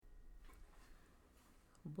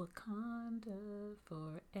Wakanda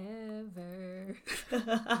forever.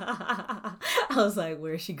 I was like,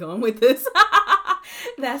 where is she going with this?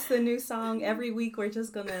 That's the new song. Every week we're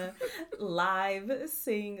just gonna live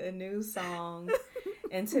sing a new song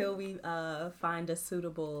until we find a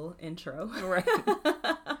suitable intro. Right.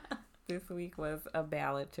 This week was a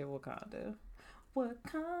ballad to Wakanda.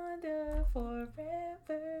 Wakanda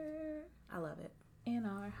forever. I love it. In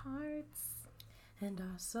our hearts and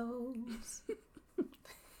our souls.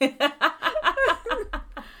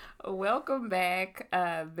 Welcome back.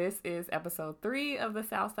 This is episode 3 of the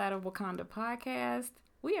South Side of Wakanda podcast.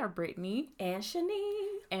 We are Brittany and Shani,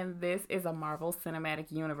 and this is a Marvel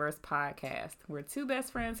Cinematic Universe podcast. We're two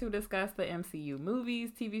best friends who discuss the MCU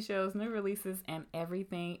movies, TV shows, new releases, and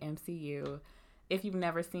everything MCU. If you've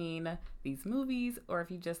never seen these movies, or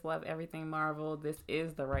if you just love everything Marvel, this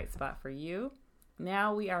is the right spot for you.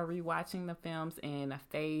 Now we are rewatching the films in a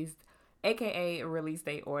phased, aka release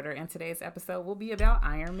date order, and today's episode will be about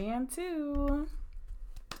Iron Man 2.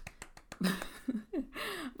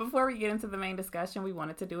 Before we get into the main discussion, we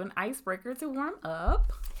wanted to do an icebreaker to warm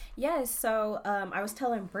up. Yes, so I was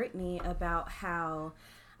telling Brittany about how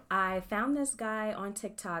I found this guy on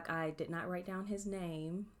TikTok. I did not write down his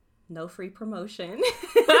name. No free promotion.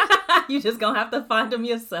 You just gonna have to find him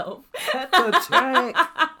yourself. That's a check.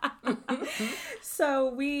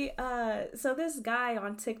 So this guy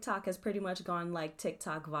on TikTok has pretty much gone like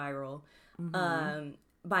TikTok viral.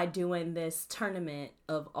 By doing this tournament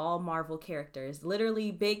of all Marvel characters.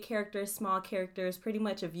 Literally big characters, small characters. Pretty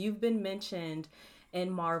much if you've been mentioned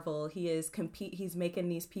in Marvel, he's making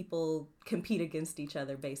these people compete against each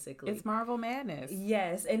other, basically. It's Marvel Madness.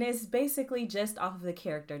 Yes, and it's basically just off of the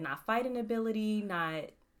character. Not fighting ability,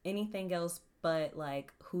 not anything else, but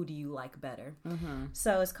like, who do you like better?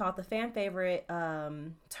 So it's called the Fan Favorite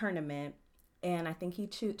Tournament, and I think he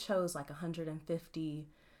chose like 150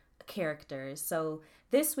 characters. So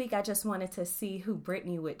this week I just wanted to see who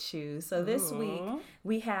Brittany would choose. So this week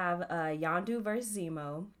we have Yondu versus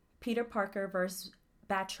Zemo, Peter Parker versus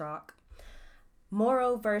Batroc,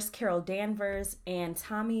 Moro versus Carol Danvers, and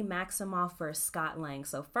Tommy Maximoff versus Scott Lang.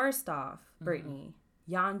 So first off, Brittany,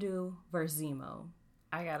 Yondu versus Zemo.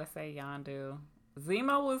 I gotta say Yondu.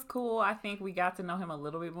 Zemo was cool. I think we got to know him a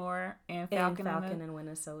little bit more in Falcon and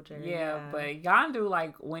Winter Soldier. Yeah, but Yondu,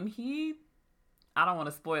 like when he, I don't want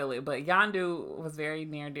to spoil it, but Yondu was very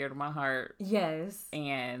near and dear to my heart. Yes.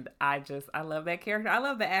 And I love that character. I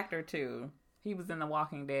love the actor too. He was in The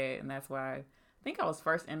Walking Dead, and that's why I think I was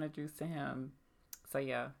first introduced to him. So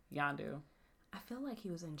yeah, Yondu. I feel like he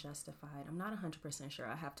was in Justified. I'm not 100% sure.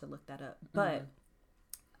 I have to look that up. But,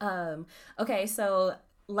 okay, so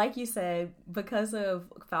like you said, because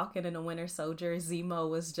of Falcon and the Winter Soldier, Zemo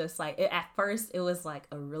was just like, at first it was like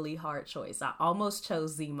a really hard choice. I almost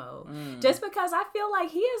chose Zemo just because I feel like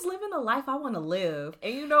he is living the life I want to live.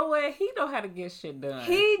 And you know what? He know how to get shit done.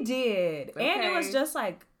 He did. Okay. And it was just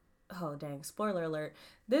like, oh dang, spoiler alert.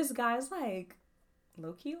 This guy's like,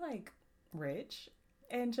 low-key like rich.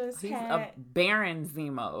 And he's a Baron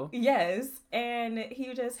Zemo. Yes, and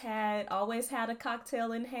he just always had a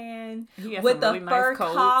cocktail in hand with the really fur nice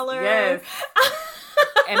collar. Yes,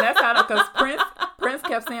 and that's how, because Prince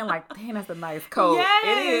kept saying like, "Damn, that's a nice coat." Yes,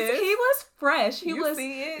 it is. He was fresh. See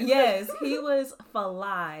it? Yes, he was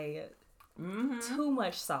fly. Too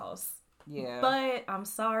much sauce. Yeah, but I'm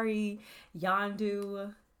sorry,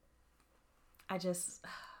 Yondu.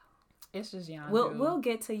 It's just Yondu. We'll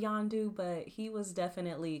get to Yondu, but he was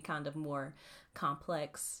definitely kind of more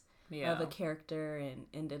complex of a character and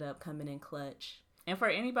ended up coming in clutch. And for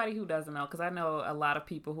anybody who doesn't know, because I know a lot of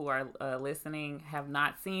people who are listening have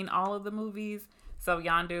not seen all of the movies. So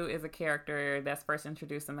Yondu is a character that's first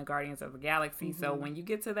introduced in the Guardians of the Galaxy. So when you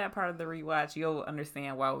get to that part of the rewatch, you'll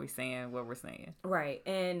understand why we're saying what we're saying. Right.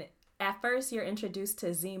 And at first, you're introduced to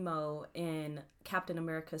Zemo in Captain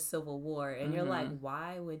America Civil War, and you're like,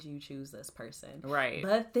 why would you choose this person? Right.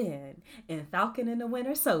 But then, in Falcon and the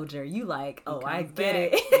Winter Soldier, you like, oh, I get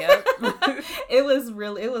it. Yep. It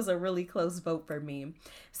was a really close vote for me.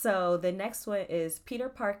 So the next one is Peter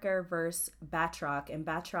Parker versus Batroc, and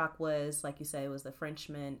Batroc was, like you said, it was the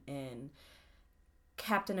Frenchman in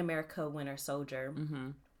Captain America Winter Soldier.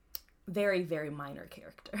 Very, very minor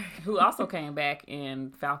character. Who also came back in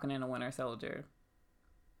Falcon and the Winter Soldier.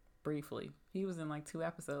 Briefly. He was in like 2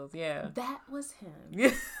 episodes. Yeah. That was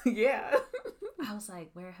him. Yeah. I was like,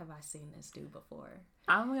 where have I seen this dude before?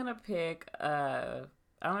 I'm going to pick,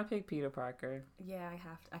 I'm gonna pick Peter Parker. Yeah,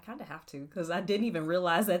 I kind of have to because I didn't even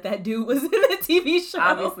realize that dude was in the TV show.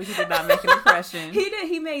 Obviously, he did not make an impression.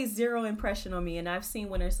 He made zero impression on me, and I've seen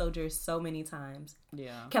Winter Soldier so many times.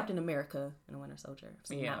 Yeah. Captain America and Winter Soldier. I've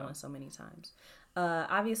seen that one so many times.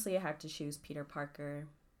 Obviously, I have to choose Peter Parker.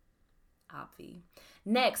 Obvi.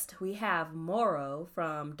 Next, we have Morrow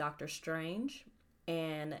from Doctor Strange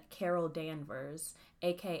and Carol Danvers,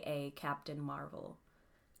 aka Captain Marvel.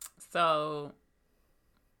 So,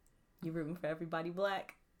 you rooting for everybody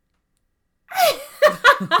black?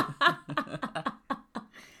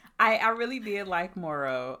 I really did like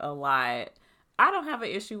Morrow a lot. I don't have an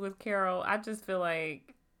issue with Carol. I just feel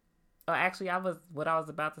like, actually, what I was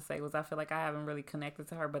about to say was I feel like I haven't really connected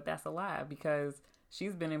to her, but that's a lie because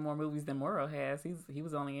she's been in more movies than Morrow has. He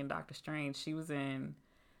was only in Doctor Strange. She was in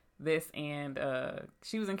this and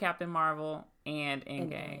she was in Captain Marvel and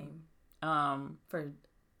Endgame. For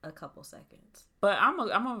a couple seconds. But I'm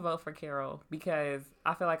gonna vote for Carol because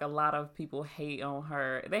I feel like a lot of people hate on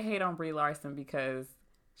her. They hate on Brie Larson because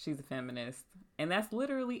she's a feminist, and that's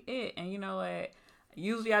literally it. And you know what?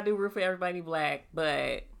 Usually I do root for everybody black,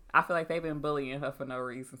 but I feel like they've been bullying her for no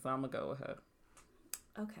reason, so I'm gonna go with her.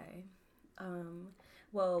 Okay.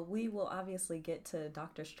 Well, we will obviously get to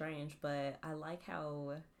Doctor Strange, but I like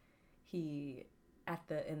how he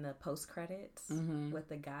in the post credits with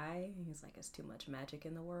the guy, he's like, "It's too much magic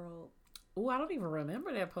in the world." Oh, I don't even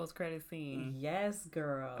remember that post credit scene. Yes,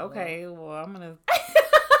 girl. Okay, well, I'm gonna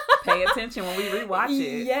pay attention when we rewatch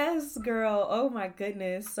it. Yes, girl. Oh my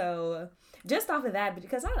goodness. So just off of that,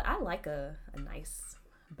 because I like a nice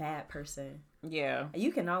bad person. Yeah.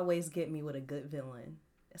 You can always get me with a good villain.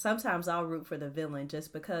 Sometimes I'll root for the villain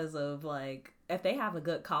just because of, like, if they have a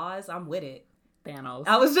good cause, I'm with it. Thanos.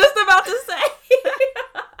 I was just about to say.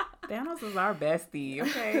 Thanos is our bestie,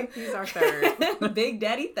 okay? He's our third. Big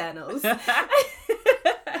Daddy Thanos.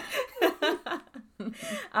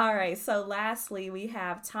 All right, so lastly, we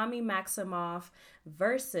have Tommy Maximoff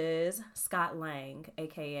versus Scott Lang,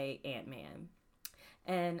 a.k.a. Ant-Man.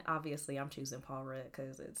 And obviously, I'm choosing Paul Rudd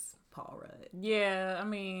because it's Paul Rudd. Yeah, I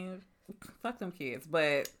mean, fuck them kids,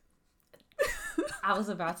 but... I was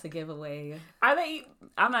about to give away. Are they?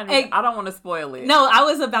 I'm not. Even, I don't want to spoil it. No, I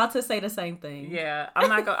was about to say the same thing. Yeah, I'm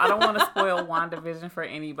not. I don't want to spoil WandaVision for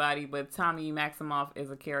anybody, but Tommy Maximoff is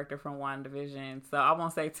a character from WandaVision, so I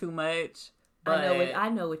won't say too much. But I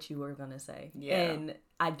know what you were gonna say. Yeah, and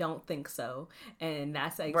I don't think so, and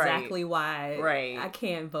that's exactly why I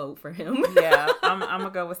can't vote for him. Yeah, I'm gonna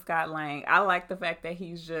go with Scott Lang. I like the fact that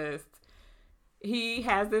he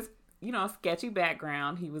has this, sketchy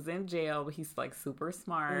background. He was in jail, but he's like super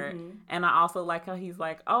smart. Mm-hmm. And I also like how he's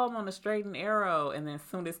like, "Oh, I'm on a straight and arrow." And then as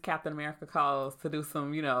soon as Captain America calls to do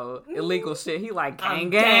some, illegal shit, he like, gang,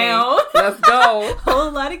 let's go.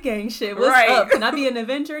 Whole lot of gang shit. What's up? Can I be an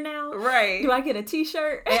Avenger now? Right. Do I get a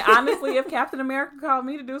t-shirt? And honestly, if Captain America called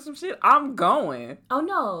me to do some shit, I'm going. Oh,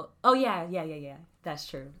 no. Oh, yeah. That's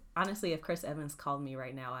true. Honestly, if Chris Evans called me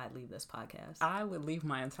right now, I'd leave this podcast. I would leave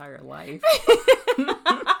my entire life.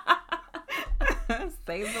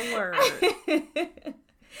 Say the word.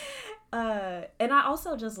 And I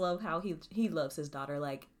also just love how he loves his daughter.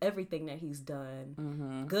 Like, everything that he's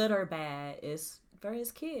done, good or bad, is for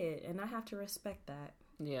his kid, and I have to respect that.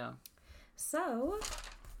 Yeah. So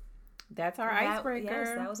that's our icebreaker.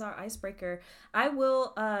 Yes, that was our icebreaker. I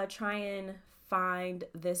will try and find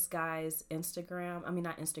this guy's Instagram. I mean,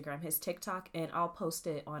 not Instagram, his TikTok, and I'll post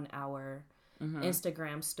it on our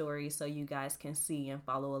Instagram story so you guys can see and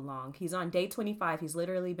follow along. He's on day 25. He's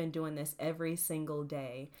literally been doing this every single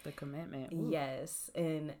day. The commitment. Ooh. Yes.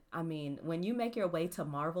 And I mean, when you make your way to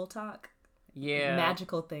Marvel Talk,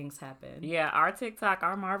 magical things happen. Yeah, our TikTok,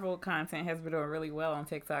 our Marvel content has been doing really well on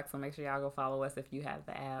TikTok, so make sure y'all go follow us if you have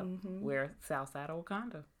the app. We're Southside of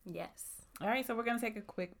Wakanda. Yes. All right, so we're going to take a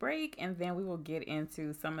quick break, and then we will get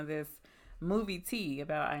into some of this movie tea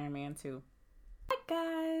about Iron Man 2. Hi,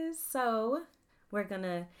 guys. So we're going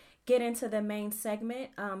to get into the main segment.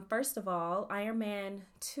 First of all, Iron Man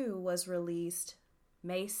 2 was released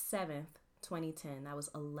May 7th, 2010. That was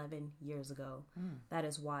 11 years ago. That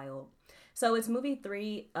is wild. So it's movie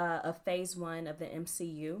 3 of phase 1 of the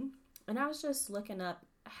MCU. And I was just looking up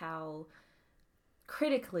how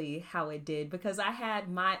it did, because I had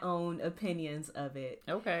my own opinions of it.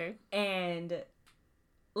 Okay. And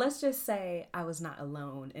let's just say I was not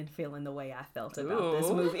alone in feeling the way I felt about this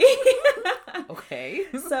movie. Okay.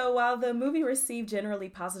 So while the movie received generally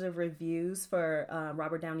positive reviews for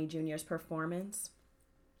Robert Downey Jr.'s performance,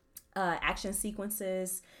 action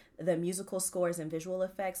sequences, the musical scores, and visual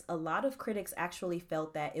effects, a lot of critics actually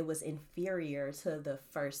felt that it was inferior to the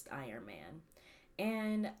first Iron Man.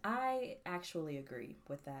 And I actually agree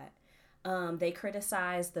with that. They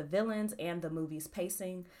criticized the villains and the movie's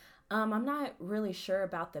pacing. I'm not really sure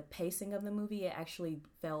about the pacing of the movie. It actually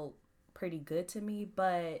felt pretty good to me,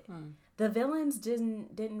 but the villains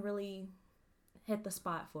didn't really hit the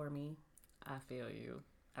spot for me. I feel you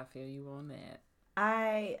on that.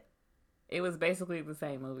 It was basically the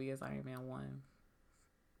same movie as Iron Man 1.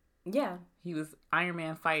 Yeah. Iron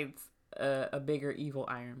Man fights a bigger evil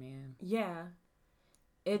Iron Man. Yeah.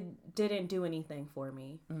 It didn't do anything for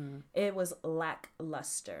me. It was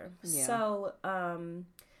lackluster. Yeah. So,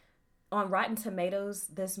 on Rotten Tomatoes,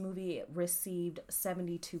 this movie received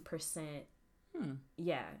 72%.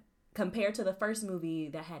 Yeah. Compared to the first movie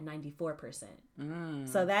that had 94%.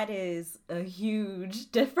 So that is a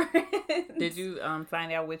huge difference. Did you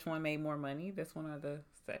find out which one made more money? This one or the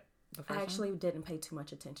first I actually didn't pay too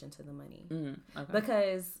much attention to the money. Okay.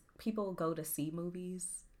 Because people go to see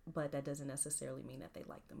movies, but that doesn't necessarily mean that they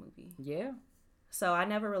like the movie. Yeah. So I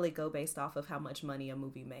never really go based off of how much money a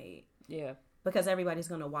movie made. Yeah. Because everybody's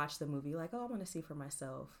going to watch the movie like, oh, I want to see for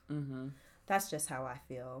myself. That's just how I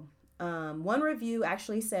feel. One review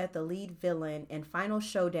actually said the lead villain in Final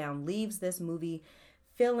Showdown leaves this movie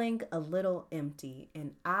feeling a little empty.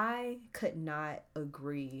 And I could not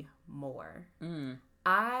agree more.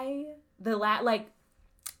 I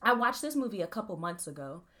watched this movie a couple months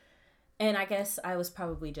ago. And I guess I was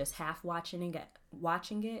probably just half watching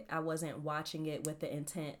it. I wasn't watching it with the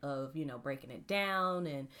intent of, breaking it down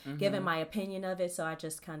and giving my opinion of it. So I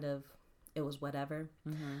just it was whatever.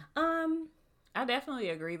 I definitely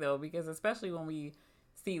agree though, because especially when we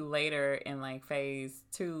see later in like phase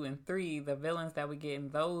 2 and 3, the villains that we get in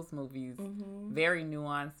those movies, very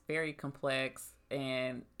nuanced, very complex,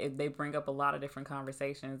 and they bring up a lot of different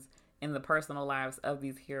conversations in the personal lives of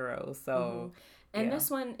these heroes. So, and this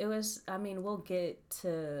one, it was, we'll get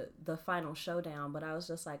to the Final Showdown, but I was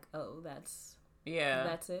just like, oh, that's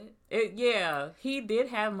it. He did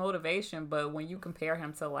have motivation, but when you compare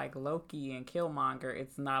him to like Loki and Killmonger,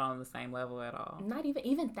 it's not on the same level at all. Not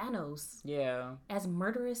even Thanos. Yeah. As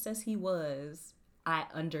murderous as he was, I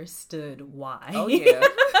understood why. Oh yeah.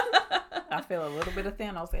 I feel a little bit of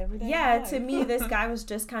Thanos every day. Yeah, to me, this guy was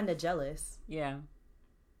just kind of jealous. Yeah.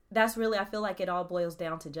 That's really, I feel like it all boils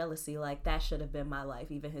down to jealousy. Like, that should have been my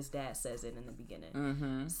life. Even his dad says it in the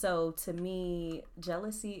beginning. So, to me,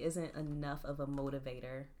 jealousy isn't enough of a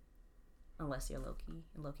motivator unless you're Loki.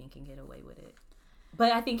 Loki can get away with it.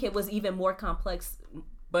 But I think it was even more complex.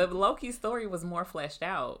 But Loki's story was more fleshed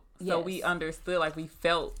out. So we understood, like, we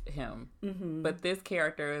felt him. But this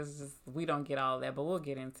character is just, we don't get all of that. But we'll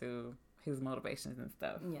get into his motivations and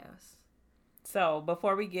stuff. Yes. So,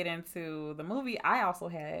 before we get into the movie, I also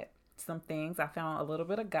had some things. I found a little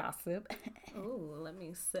bit of gossip. Oh, let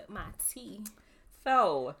me sip my tea.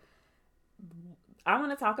 So, I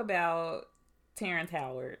want to talk about Terrence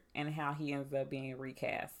Howard and how he ends up being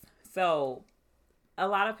recast. So, a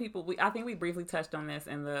lot of people, I think we briefly touched on this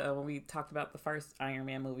in when we talked about the first Iron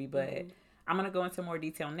Man movie, but I'm going to go into more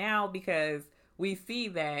detail now because we see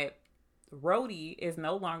that Rhodey is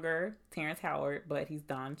no longer Terrence Howard, but he's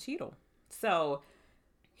Don Cheadle. So,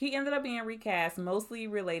 he ended up being recast mostly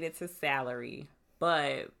related to salary.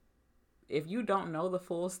 But if you don't know the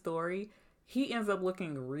full story, he ends up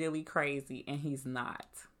looking really crazy and he's not.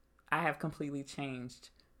 I have completely changed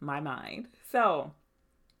my mind. So,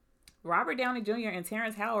 Robert Downey Jr. and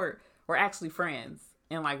Terrence Howard were actually friends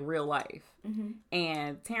in like real life.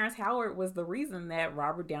 And Terrence Howard was the reason that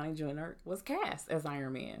Robert Downey Jr. was cast as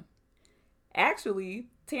Iron Man. Actually,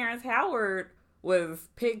 Terrence Howard was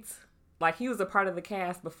picked... Like, he was a part of the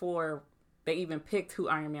cast before they even picked who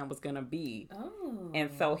Iron Man was going to be. Oh.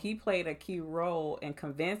 And so he played a key role in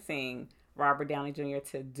convincing Robert Downey Jr.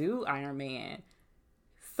 to do Iron Man.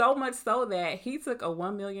 So much so that he took a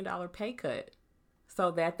 $1 million pay cut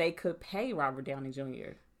so that they could pay Robert Downey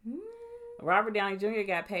Jr. Robert Downey Jr.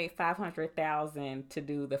 got paid $500,000 to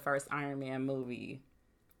do the first Iron Man movie.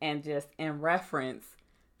 And just in reference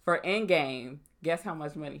for Endgame, guess how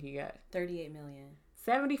much money he got? $38 million.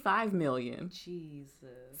 $75 million. Jesus.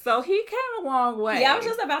 So he came a long way. Yeah, I was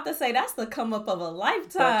just about to say that's the come up of a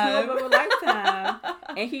lifetime.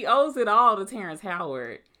 And he owes it all to Terrence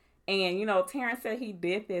Howard. And, Terrence said he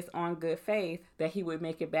did this on good faith that he would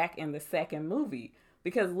make it back in the second movie.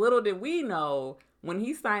 Because little did we know, when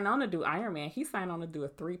he signed on to do Iron Man, he signed on to do a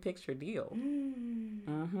 3-picture deal.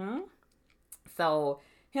 So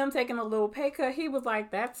him taking a little pay cut, he was like,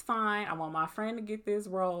 that's fine. I want my friend to get this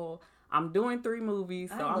role. I'm doing 3 movies,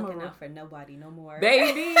 so I'm looking out for nobody no more.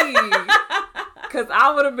 Baby! Because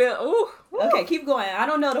I would have been, ooh. Okay, keep going. I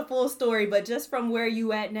don't know the full story, but just from where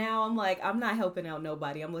you at now, I'm like, I'm not helping out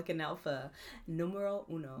nobody. I'm looking out for numero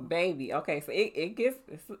uno. Baby. Okay, so it gets,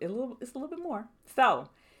 it's a little bit more. So,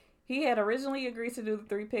 he had originally agreed to do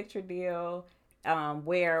the 3-picture deal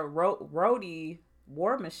where Rhodey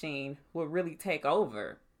War Machine would really take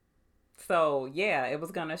over. So, yeah, it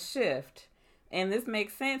was going to shift. And this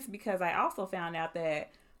makes sense because I also found out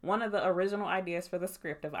that one of the original ideas for the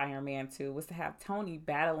script of Iron Man 2 was to have Tony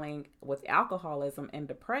battling with alcoholism and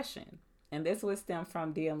depression. And this would stem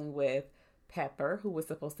from dealing with Pepper, who was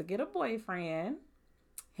supposed to get a boyfriend,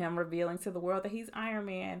 him revealing to the world that he's Iron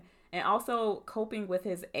Man, and also coping with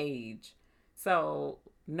his age. So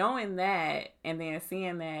knowing that and then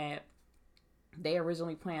seeing that they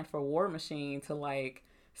originally planned for War Machine to like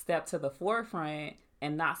step to the forefront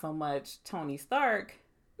and not so much Tony Stark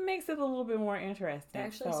makes it a little bit more interesting. It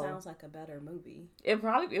actually sounds like a better movie. It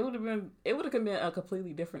would have been a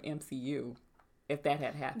completely different MCU if that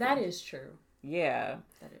had happened. That is true. Yeah.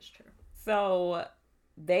 That is true. So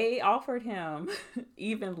they offered him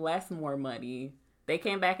even more money. They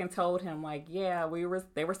came back and told him like, yeah,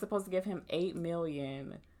 they were supposed to give him $8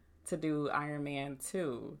 million to do Iron Man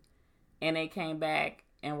 2. And they came back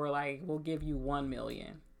and were like, we'll give you $1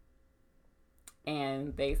 million.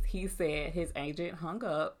 And he said his agent hung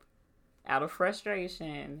up out of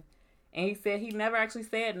frustration. And he said he never actually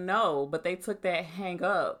said no, but they took that hang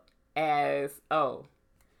up as, oh,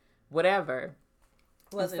 whatever.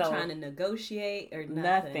 Wasn't trying to negotiate or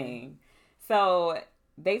nothing. So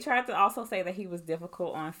they tried to also say that he was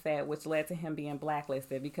difficult on set, which led to him being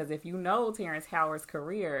blacklisted. Because if you know Terrence Howard's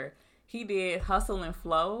career, he did Hustle and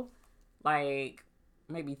Flow like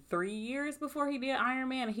maybe 3 years before he did Iron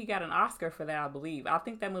Man, and he got an Oscar for that, I believe. I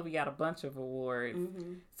think that movie got a bunch of awards.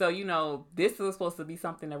 Mm-hmm. So, you know, this was supposed to be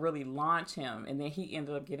something to really launch him, and then he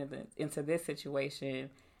ended up getting into this situation.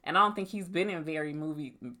 And I don't think he's been in very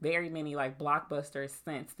many like blockbusters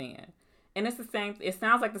since then. And it's the same. It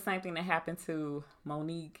sounds like the same thing that happened to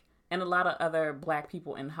Monique and a lot of other Black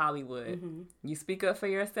people in Hollywood. Mm-hmm. You speak up for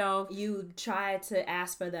yourself. You try to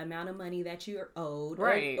ask for the amount of money that you're owed,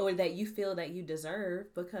 right, or that you feel that you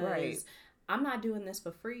deserve, because right. I'm not doing this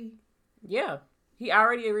for free. Yeah. He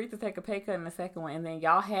already agreed to take a pay cut in the second one, and then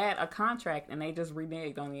y'all had a contract, and they just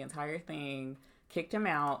reneged on the entire thing, kicked him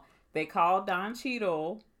out. They called Don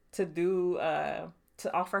Cheadle to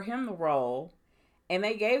offer him the role, and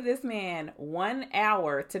they gave this man 1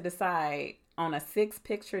 hour to decide on a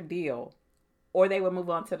 6-picture deal, or they would move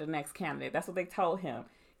on to the next candidate. That's what they told him.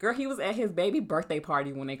 Girl, he was at his baby birthday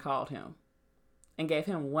party when they called him and gave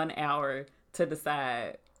him 1 hour to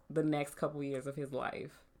decide the next couple years of his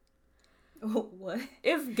life. What?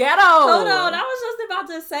 It's ghetto. Hold on, I was just about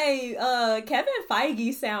to say, Kevin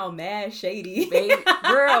Feige sound mad shady.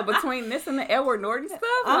 Girl, between this and the Edward Norton stuff,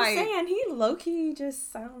 I'm saying he low-key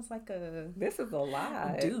just sounds like this is a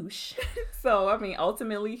lie. Douche. So, I mean,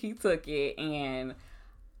 ultimately he took it, and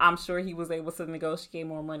I'm sure he was able to negotiate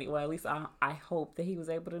more money. Well, at least I hope that he was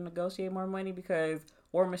able to negotiate more money, because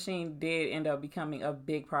War Machine did end up becoming a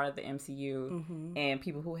big part of the MCU. Mm-hmm. And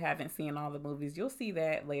people who haven't seen all the movies, you'll see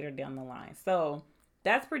that later down the line. So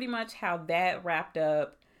that's pretty much how that wrapped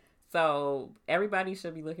up. So everybody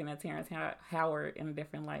should be looking at Terrence Howard in a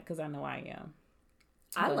different light, because I know I am.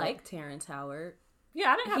 I like Terrence Howard.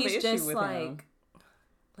 Yeah, I didn't have an issue just with him.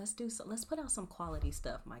 Let's put out some quality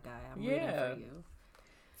stuff, my guy. I'm rooting for you.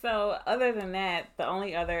 So, other than that, the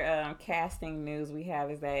only other casting news we have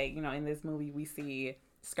is that, you know, in this movie we see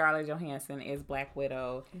Scarlett Johansson is Black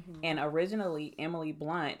Widow. Mm-hmm. And originally, Emily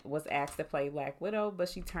Blunt was asked to play Black Widow, but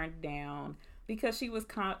she turned it down because she was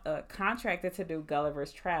contracted to do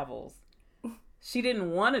Gulliver's Travels. She didn't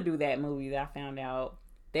want to do that movie that I found out.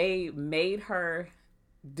 They made her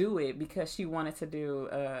do it because she wanted to do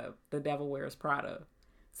The Devil Wears Prada.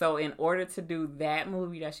 So, in order to do that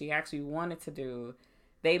movie that she actually wanted to do,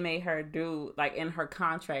 they made her do, like, in her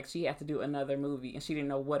contract, she had to do another movie, and she didn't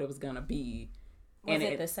know what it was going to be. Was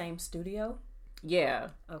it the same studio? Yeah.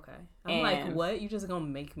 Okay. I'm like, what? You just going to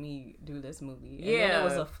make me do this movie? And then it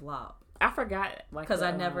was a flop. I forgot. Because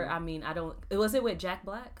was it with Jack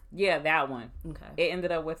Black? Yeah, that one. Okay. It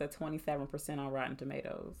ended up with a 27% on Rotten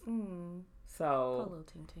Tomatoes. So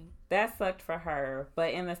that sucked for her.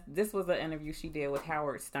 But this was an interview she did with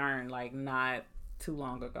Howard Stern, like, not too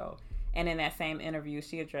long ago. And in that same interview,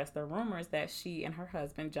 she addressed the rumors that she and her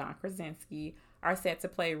husband, John Krasinski, are set to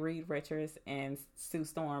play Reed Richards and Sue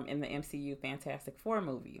Storm in the MCU Fantastic Four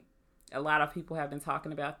movie. A lot of people have been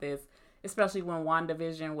talking about this, especially when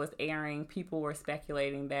WandaVision was airing. People were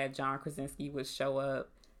speculating that John Krasinski would show up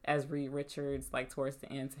as Reed Richards, like towards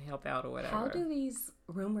the end to help out or whatever. How do these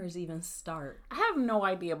rumors even start? I have no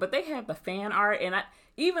idea, but they have the fan art, and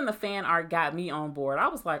even the fan art got me on board. I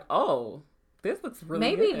was like, oh, this looks really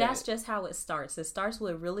good. Maybe that's just how it starts. It starts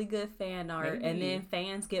with really good fan art, and then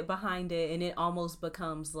fans get behind it, and it almost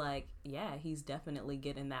becomes like, yeah, he's definitely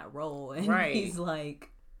getting that role. And he's like,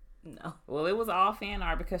 no. Well, it was all fan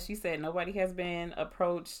art because she said nobody has been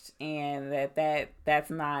approached, and that's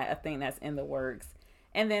not a thing that's in the works.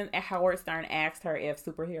 And then Howard Stern asked her if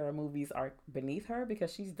superhero movies are beneath her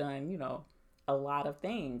because she's done, a lot of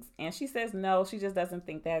things. And she says no, she just doesn't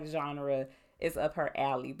think that genre is up her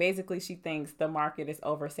alley. Basically, she thinks the market is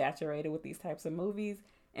oversaturated with these types of movies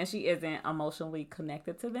and she isn't emotionally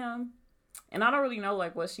connected to them. And I don't really know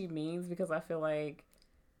like what she means because I feel like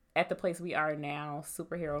at the place we are now,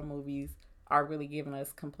 superhero movies are really giving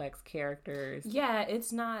us complex characters. Yeah,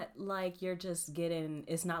 it's not like you're just getting,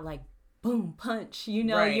 it's not like boom, punch,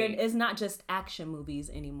 Right. It's not just action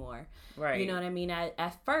movies anymore. Right. You know what I mean?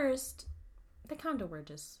 At first, they kind of were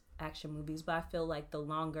just action movies, but I feel like the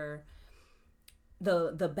longer,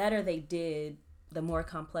 the better they did, the more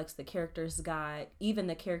complex the characters got. Even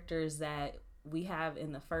the characters that we have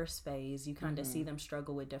in the first phase, you kind of see them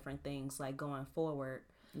struggle with different things, like going forward.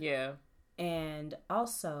 Yeah. And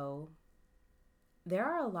also, there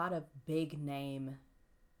are a lot of big name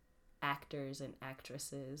actors and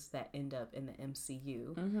actresses that end up in the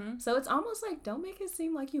MCU. Mm-hmm. So it's almost like, don't make it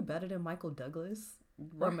seem like you better than Michael Douglas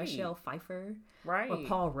or Michelle Pfeiffer or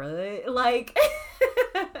Paul Rudd. Like,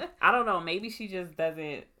 I don't know. Maybe she just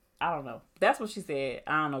doesn't. I don't know. That's what she said.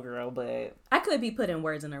 I don't know, girl, but I could be putting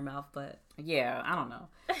words in her mouth, but yeah, I don't know.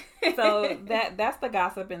 So that's the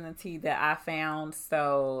gossip and the tea that I found.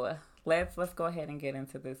 So let's go ahead and get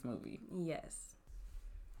into this movie. Yes.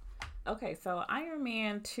 Okay, so Iron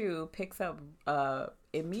Man 2 picks up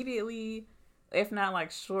immediately, if not like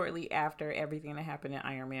shortly after everything that happened in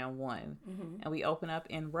Iron Man 1. Mm-hmm. And we open up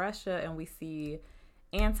in Russia and we see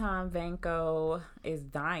Anton Vanko is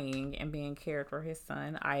dying and being cared for his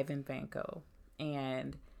son, Ivan Vanko.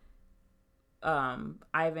 And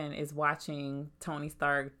Ivan is watching Tony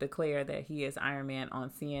Stark declare that he is Iron Man on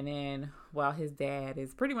CNN while his dad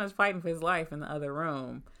is pretty much fighting for his life in the other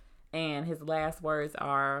room. And his last words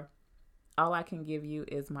are, "All I can give you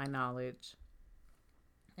is my knowledge."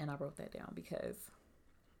 And I wrote that down because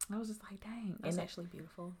I was just like, dang. That's actually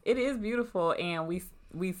beautiful. It is beautiful. And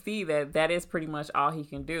we see that is pretty much all he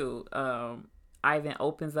can do. Ivan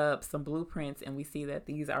opens up some blueprints and we see that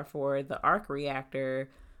these are for the arc reactor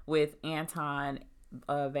with Anton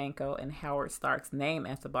Vanko and Howard Stark's name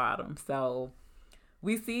at the bottom. So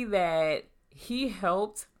we see that he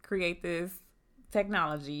helped create this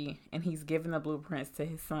technology and he's given the blueprints to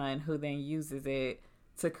his son, who then uses it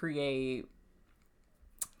to create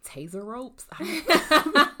taser ropes. Is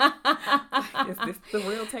this the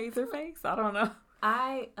real taser face? I don't know.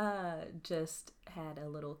 I just had a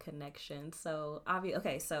little connection. So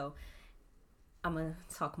so I'm gonna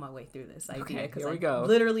talk my way through this idea because I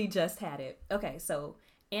literally just had it. Okay, so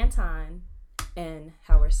Anton and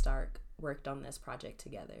Howard Stark worked on this project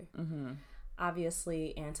together. Mm-hmm.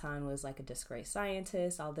 Obviously, Anton was like a disgraced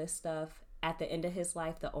scientist, all this stuff. At the end of his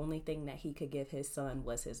life, the only thing that he could give his son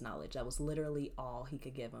was his knowledge. That was literally all he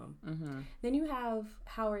could give him. Mm-hmm. Then you have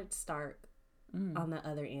Howard Stark on the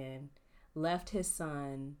other end, left his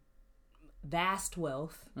son vast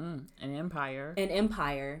wealth. An empire.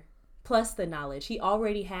 Plus the knowledge. He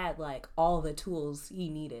already had like all the tools he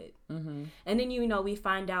needed. Mm-hmm. And then, we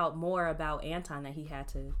find out more about Anton that he had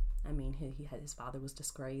to... his father was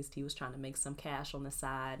disgraced. He was trying to make some cash on the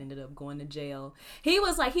side, ended up going to jail. He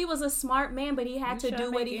was a smart man, but he had to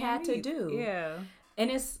do what he had to do. Yeah. And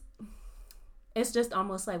it's just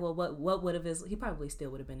almost like, well, what would have he probably still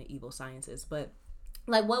would have been an evil scientist, but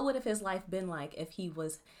like, what would have his life been like if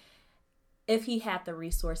he had the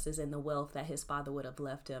resources and the wealth that his father would have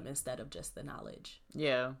left him instead of just the knowledge?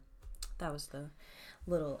 Yeah. That was the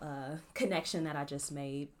little connection that I just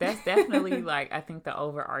made. That's definitely like, I think the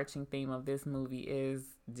overarching theme of this movie is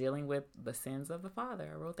dealing with the sins of the father.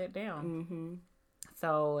 I wrote that down. Mm-hmm.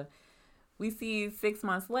 So we see 6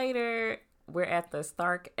 months later, we're at the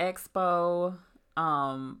Stark Expo,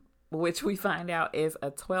 which we find out is a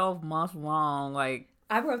 12-month long, like,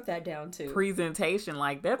 I wrote that down too. Presentation.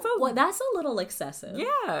 Like, that's a little excessive.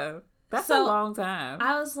 Yeah. That's a long time.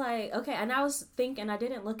 I was like, okay, and I was thinking, I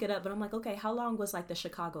didn't look it up, but I'm like, okay, how long was like the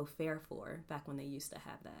Chicago Fair for back when they used to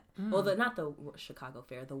have that? Mm. Well, not the Chicago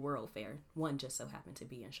Fair, the World Fair. One just so happened to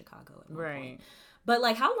be in Chicago at one point. But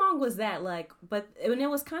like, how long was that? Like, and it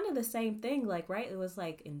was kind of the same thing, like, right? It was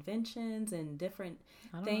like inventions and different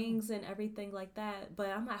things and everything like that. But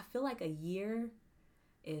I feel like a year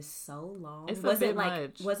is so long. It's was a bit it like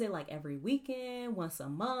much. Was it like every weekend, once a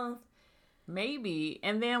month? Maybe.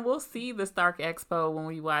 And then we'll see the Stark Expo when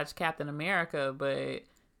we watch Captain America, but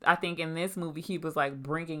I think in this movie he was like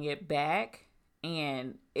bringing it back,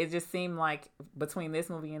 and it just seemed like between this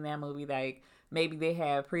movie and that movie, like maybe they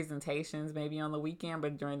have presentations maybe on the weekend,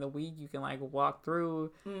 but during the week you can like walk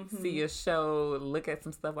through, see a show, look at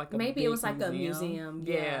some stuff like maybe it was like a museum.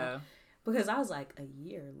 Yeah. Because I was like, a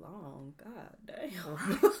year long. God damn.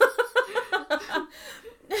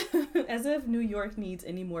 As if New York needs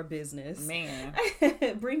any more business. Man.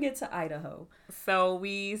 Bring it to Idaho. So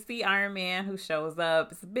we see Iron Man who shows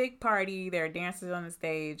up. It's a big party. There are dancers on the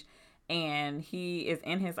stage. And he is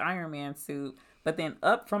in his Iron Man suit. But then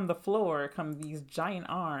up from the floor come these giant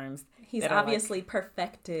arms. He's obviously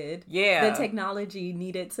perfected the technology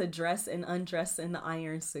needed to dress and undress in the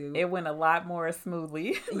iron suit. It went a lot more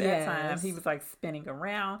smoothly that time. He was like spinning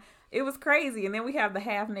around. It was crazy. And then we have the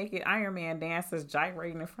half-naked Iron Man dancers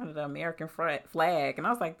gyrating in front of the American flag. And I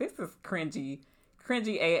was like, this is cringy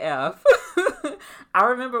AF. I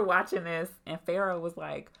remember watching this and Farrah was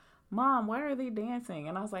like, Mom, why are they dancing?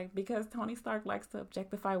 And I was like, because Tony Stark likes to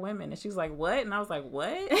objectify women. And she was like, what? And I was like,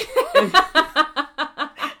 what?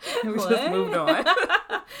 And we just moved on.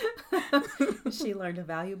 She learned a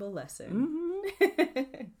valuable lesson.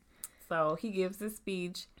 Mm-hmm. So he gives this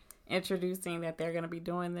speech introducing that they're going to be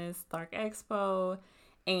doing this Stark Expo.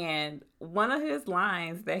 And one of his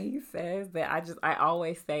lines that he says that I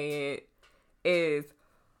always say it is,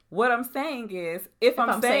 what I'm saying is, if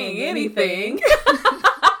I'm saying anything.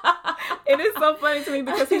 It is so funny to me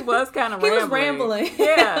because he was kind of rambling.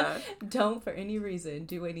 Yeah. Don't for any reason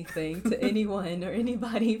do anything to anyone or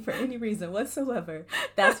anybody for any reason whatsoever.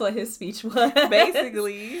 That's what his speech was.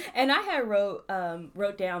 Basically. And I had wrote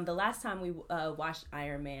down the last time we watched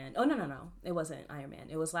Iron Man. Oh, no. It wasn't Iron Man.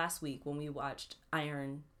 It was last week when we watched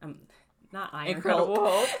Incredible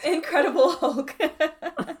Hulk. Incredible Hulk.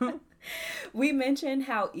 We mentioned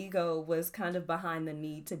how Ego was kind of behind the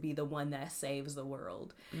need to be the one that saves the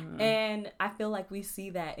world. And I feel like we see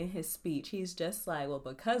that in his speech. He's just like, well,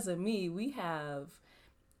 because of me, we have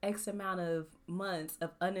X amount of months of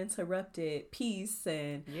uninterrupted peace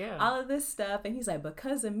and all of this stuff. And he's like,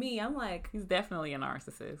 because of me. I'm like, he's definitely a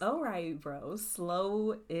narcissist. All right, bro,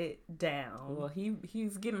 slow it down. Well,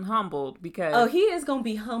 he's getting humbled because... Oh, he is going to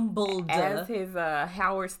be humbled. As his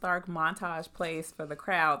Howard Stark montage plays for the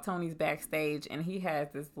crowd, Tony's backstage and he has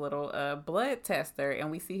this little blood tester and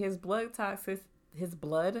we see his blood toxicity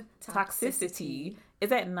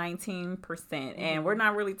is at 19%. And we're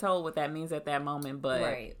not really told what that means at that moment,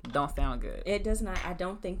 but don't sound good. It does not. I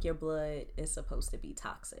don't think your blood is supposed to be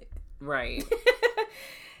toxic. Right.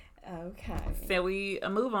 Okay. So we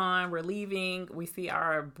move on. We're leaving. We see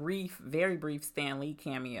our very brief Stan Lee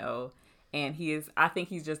cameo. And I think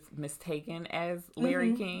he's just mistaken as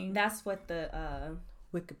Larry King. That's what the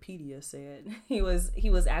Wikipedia said. He was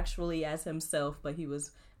actually as himself, but he was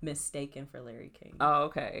mistaken for Larry King. Oh,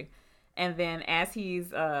 okay. And then as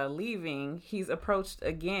he's leaving, he's approached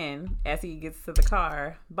again as he gets to the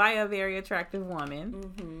car by a very attractive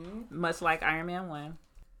woman, much like Iron Man 1.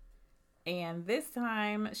 And this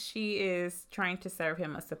time she is trying to serve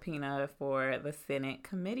him a subpoena for the Senate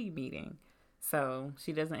committee meeting. So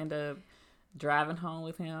she doesn't end up driving home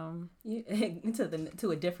with him to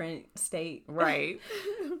a different state. Right.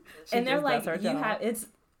 And they're like, it's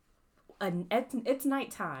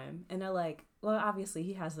nighttime. And they're like, well, obviously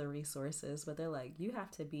he has the resources, but they're like, you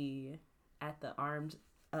have to be at the Armed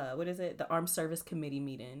Service Committee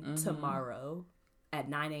meeting tomorrow at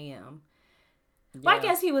 9 a.m. Well, I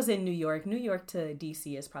guess he was in New York. New York to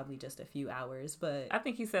DC is probably just a few hours, but I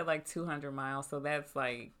think he said like 200 miles. So that's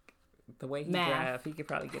like the way he drives. He could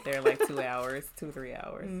probably get there in like 2 hours, 2-3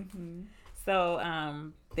 hours. So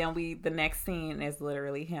then the next scene is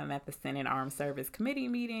literally him at the Senate Armed Service Committee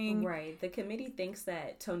meeting. Right. The committee thinks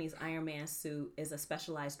that Tony's Iron Man suit is a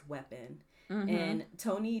specialized weapon. And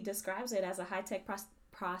Tony describes it as a high-tech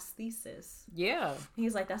prosthesis. Yeah.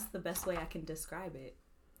 He's like, that's the best way I can describe it.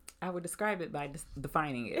 I would describe it by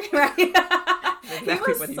defining it. Right. Exactly he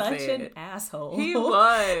was what he such said. an asshole. He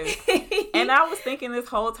was. And I was thinking this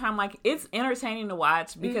whole time, like, it's entertaining to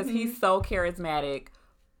watch because he's so charismatic,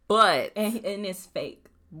 but... And it's fake.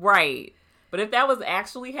 Right. But if that was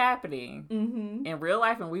actually happening in real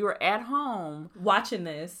life and we were at home... watching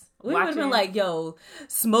this, we would have been like, yo,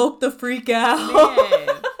 smoke the freak out.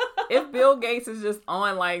 Man, if Bill Gates is just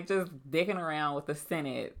on, like, just dicking around with the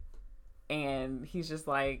Senate and he's just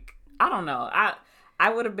like, I don't know. I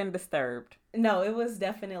would have been disturbed. No, it was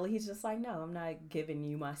definitely, he's just like, no, I'm not giving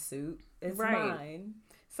you my suit. It's mine.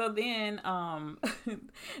 So then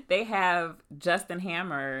they have Justin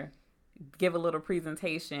Hammer give a little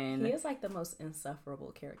presentation. He is like the most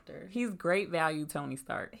insufferable character. He's great value Tony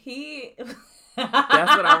Stark. That's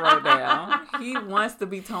what I wrote down. He wants to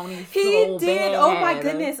be Tony he so did. bad. Oh my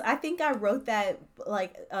goodness. I think I wrote that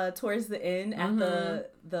like towards the end at the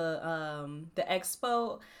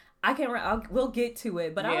expo. I can't we'll get to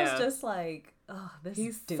it, but I was just like, oh,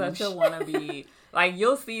 he's douche. Such a wannabe. Like,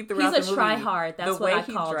 you'll see throughout he's the movie. He's a try-hard. That's what I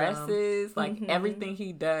called him. The way he dresses, like, everything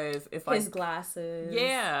he does. It's like... His glasses.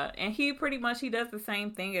 Yeah. And he does the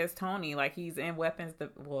same thing as Tony. Like, he's in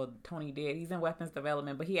Tony did. He's in weapons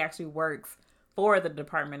development, but he actually works for the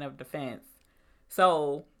Department of Defense.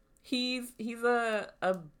 So, he's a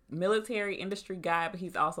military industry guy, but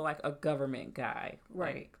he's also, like, a government guy.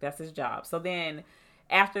 Right. Like, that's his job. So, then...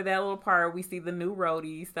 After that little part, we see the new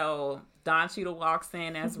Rhodey. So Don Cheadle walks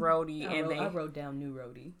in as Rhodey, I wrote down new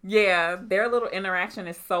Rhodey. Yeah, their little interaction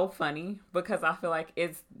is so funny because I feel like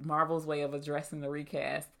it's Marvel's way of addressing the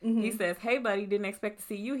recast. He says, "Hey, buddy, didn't expect to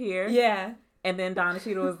see you here." Yeah, and then Don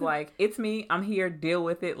Cheadle is like, "It's me. I'm here. Deal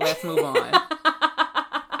with it. Let's move on."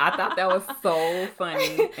 I thought that was so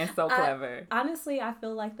funny and so clever. Honestly, I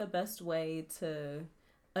feel like the best way to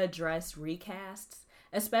address recasts,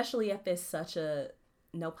 especially if it's such a,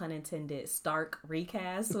 no pun intended, stark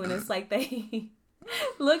recast, when it's like they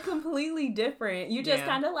look completely different. You just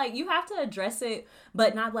kind of like, you have to address it,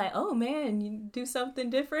 but not like, oh man, you do something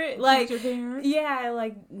different. Like, yeah,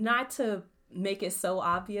 like not to make it so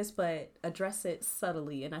obvious, but address it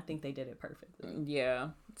subtly. And I think they did it perfectly. Yeah.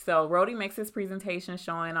 So Rhodey makes his presentation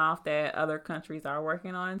showing off that other countries are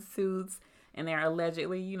working on suits and they're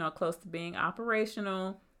allegedly, close to being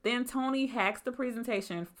operational. Then Tony hacks the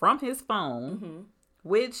presentation from his phone.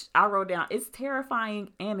 Which I wrote down, it's terrifying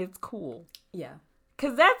and it's cool. Yeah.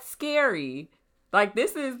 Because that's scary. Like,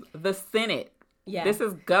 this is the Senate. Yeah. This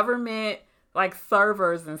is government, like,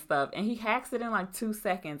 servers and stuff. And he hacks it in, like, 2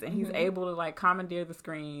 seconds. And he's able to, like, commandeer the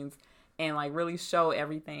screens and, like, really show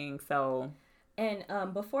everything. So. And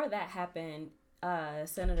before that happened,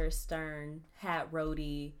 Senator Stern had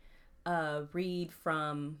Rhodey read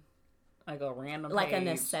from... like a random like page. An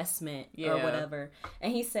assessment or whatever.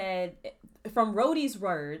 And he said, from Rhodey's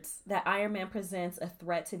words, that Iron Man presents a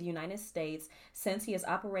threat to the United States since he is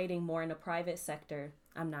operating more in the private sector.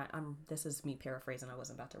 This is me paraphrasing. I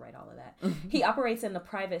wasn't about to write all of that. He operates in the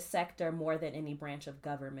private sector more than any branch of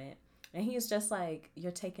government. And he's just like,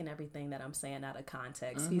 you're taking everything that I'm saying out of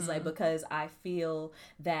context. He's like, because I feel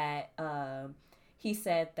that, he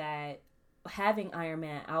said that having Iron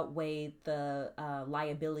Man outweighed the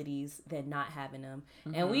liabilities than not having him.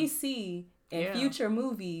 And we see in future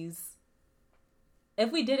movies, if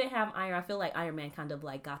we didn't have Iron, I feel like Iron Man kind of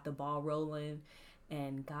like got the ball rolling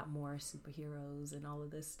and got more superheroes and all of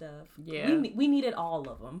this stuff. Yeah. We needed all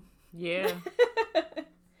of them. Yeah.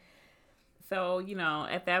 So,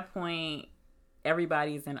 at that point,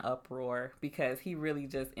 everybody's in uproar because he really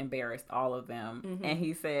just embarrassed all of them. And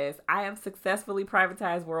he says, "I have successfully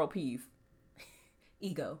privatized world peace."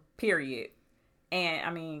 Ego. Period. And, I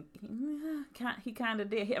mean, he kind of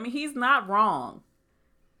did. I mean, he's not wrong.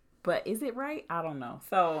 But is it right? I don't know.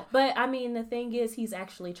 So, but, I mean, the thing is, he's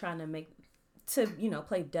actually trying to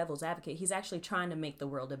play devil's advocate. He's actually trying to make the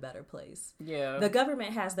world a better place. Yeah. The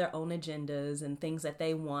government has their own agendas and things that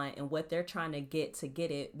they want and what they're trying to get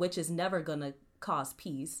it, which is never going to cause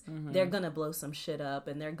peace. They're going to blow some shit up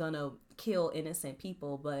and they're going to kill innocent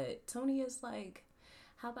people. But Tony is like,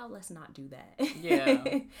 how about let's not do that?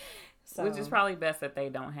 Yeah. So. Which is probably best that they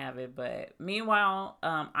don't have it. But meanwhile,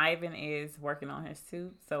 Ivan is working on his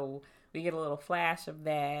suit. So we get a little flash of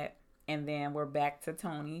that. And then we're back to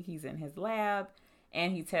Tony. He's in his lab.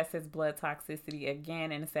 And he tests his blood toxicity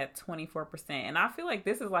again. And it's at 24%. And I feel like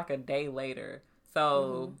this is like a day later.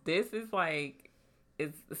 So this is like,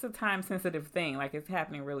 it's a time-sensitive thing. Like, it's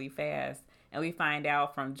happening really fast. And we find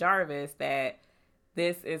out from Jarvis that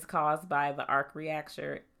this is caused by the arc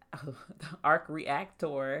reactor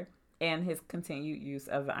and his continued use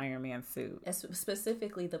of the Iron Man suit.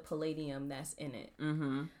 Specifically the palladium that's in it.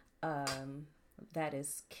 That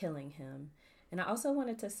is killing him. And I also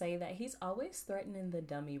wanted to say that he's always threatening the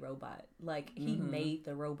dummy robot. Like, he made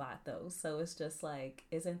the robot, though. So it's just like,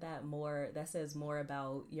 isn't that that says more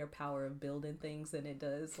about your power of building things than it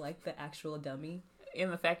does, like, the actual dummy? In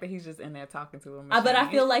the fact that he's just in there talking to him. But I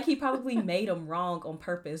feel like he probably made him wrong on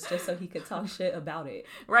purpose just so he could talk shit about it.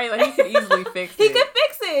 Right, like he could easily fix it. He could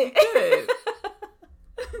fix it! He could.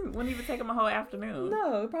 Wouldn't even take him a whole afternoon.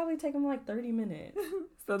 No, it'd probably take him like 30 minutes.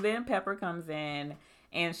 So then Pepper comes in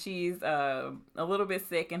and she's a little bit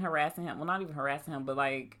sick and harassing him. Well, not even harassing him, but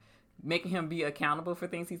like making him be accountable for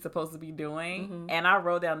things he's supposed to be doing. And I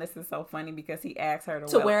wrote down, this is so funny because he asked her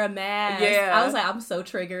to wear a mask. Yeah. I was like, I'm so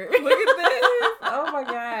triggered. Look at this. Oh my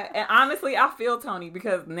God. And honestly, I feel Tony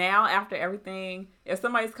because now after everything, if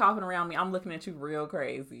somebody's coughing around me, I'm looking at you real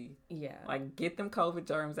crazy. Yeah. Like, get them COVID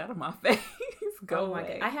germs out of my face. Go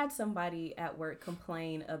away. God. I had somebody at work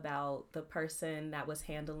complain about the person that was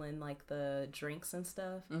handling like the drinks and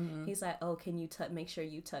stuff. He's like, oh, can you make sure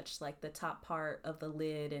you touch like the top part of the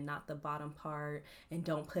lid and not the bottom part, and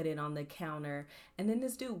don't put it on the counter. And then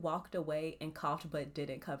this dude walked away and coughed but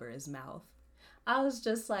didn't cover his mouth. I was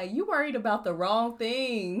just like, you worried about the wrong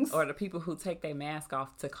things. Or the people who take their mask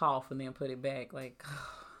off to cough and then put it back. Like,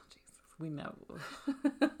 we know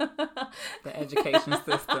the education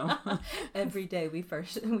system. Every day we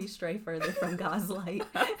stray further from God's light.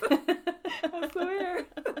 I swear.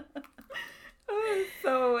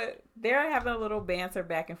 So they're having a little banter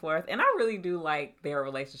back and forth, and I really do like their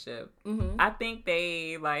relationship. I think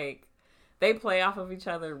they play off of each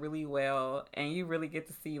other really well, and you really get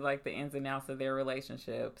to see like the ins and outs of their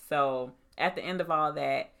relationship. So at the end of all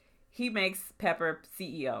that, he makes Pepper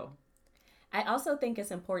CEO. I also think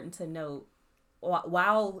it's important to note,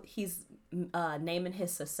 while he's naming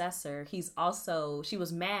his successor, she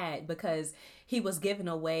was mad because he was giving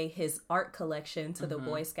away his art collection to the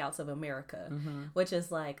Boy Scouts of America, which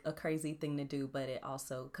is like a crazy thing to do, but it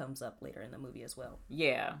also comes up later in the movie as well.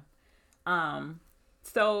 Yeah.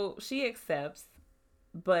 So she accepts,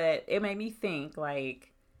 but it made me think, like,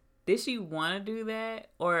 did she want to do that,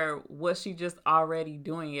 or was she just already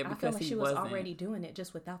doing it because she was already doing it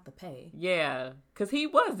just without the pay? Yeah, because he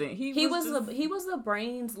wasn't. He was the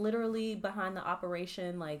brains literally behind the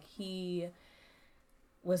operation. Like, he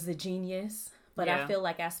was the genius. But I feel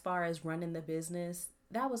like as far as running the business,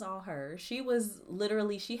 that was all her. She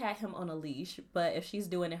had him on a leash, but if she's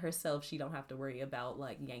doing it herself, she don't have to worry about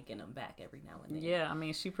like yanking him back every now and then. Yeah, I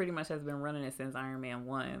mean, she pretty much has been running it since Iron Man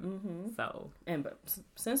 1. So,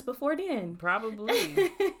 since before then.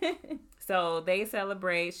 Probably. So they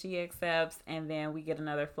celebrate, she accepts, and then we get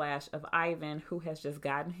another flash of Ivan, who has just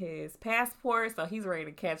gotten his passport, so he's ready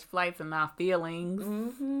to catch flights and not feelings.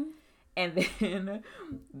 And then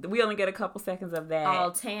we only get a couple seconds of that.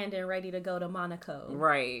 All tanned and ready to go to Monaco.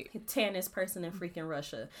 Right. Tannest person in freaking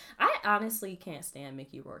Russia. I honestly can't stand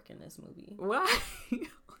Mickey Rourke in this movie. Why?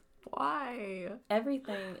 Why?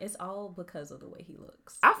 Everything is all because of the way he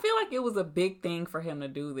looks. I feel like it was a big thing for him to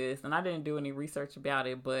do this, and I didn't do any research about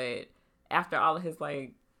it, but after all of his,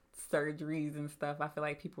 like, surgeries and stuff, I feel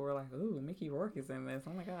like people were like, ooh, Mickey Rourke is in this.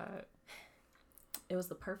 Oh, my God. It was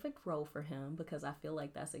the perfect role for him because I feel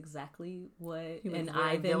like that's exactly what an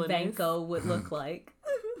Ivan Vanko would look like.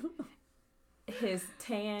 His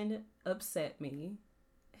tan upset me.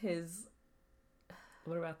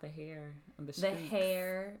 What about the hair? The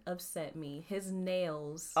hair upset me. His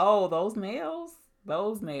nails. Oh, those nails?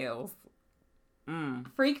 Those nails.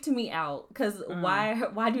 Freaked me out because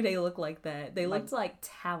why do they look like that? They looked like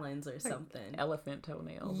talons or something. Elephant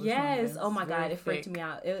toenails. Yes. Oh my God, it freaked me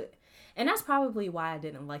out. And that's probably why I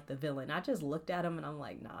didn't like the villain. I just looked at him and I'm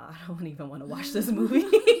like, nah, I don't even want to watch this movie.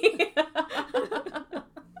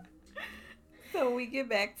 So we get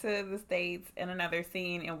back to the States in another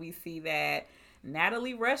scene, and we see that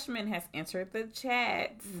Natalie Rushman has entered the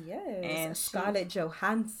chat. Yes. And Scarlett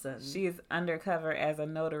Johansson. She is undercover as a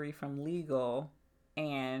notary from Legal,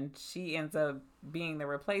 and she ends up being the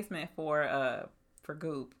replacement for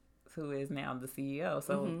Goop, who is now the CEO.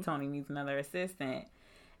 So Tony needs another assistant.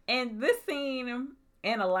 And this scene,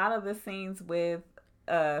 and a lot of the scenes with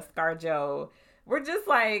ScarJo, were just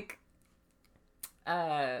like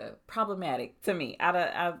problematic to me.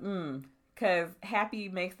 Because Happy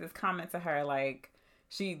makes this comment to her, like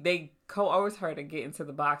they coerced her to get into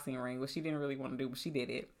the boxing ring, which she didn't really want to do, but she did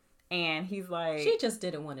it. And he's like, she just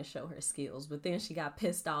didn't want to show her skills, but then she got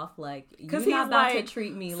pissed off, like, you're not about to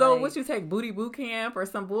treat me so like, what, you take booty boot camp or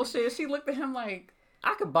some bullshit? She looked at him like,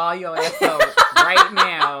 I could ball your ass up right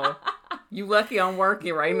now. You lucky I'm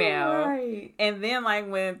working right now. Right. And then, like,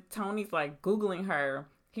 when Tony's, like, Googling her,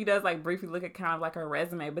 he does, like, briefly look at kind of, like, her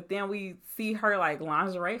resume. But then we see her, like,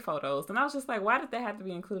 lingerie photos. And I was just like, why did that have to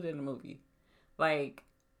be included in the movie? Like,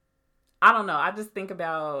 I don't know. I just think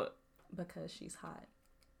about... because she's hot.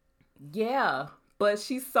 Yeah. But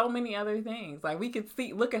she's so many other things. Like, we could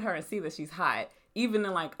look at her and see that she's hot. Even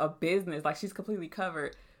in, like, a business. Like, she's completely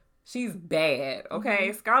covered. She's bad,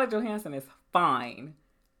 okay? Scarlett Johansson is fine.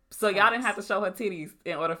 So y'all didn't have to show her titties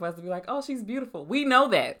in order for us to be like, oh, she's beautiful. We know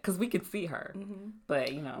that because we could see her.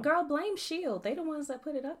 But, you know. Girl, blame S.H.I.E.L.D. They the ones that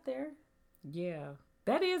put it up there. Yeah.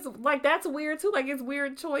 That is, like, that's weird, too. Like, it's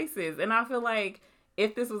weird choices. And I feel like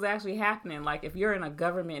if this was actually happening, like if you're in a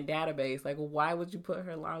government database, like why would you put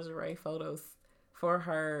her lingerie photos for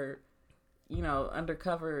her, you know,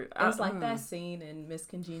 undercover? It's like that scene in Miss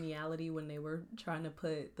Congeniality when they were trying to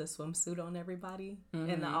put the swimsuit on everybody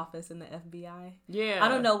in the office in the FBI. Yeah. I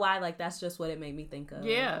don't know why, like that's just what it made me think of.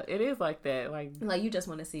 Yeah, it is like that. Like you just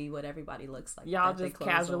want to see what everybody looks like. Y'all just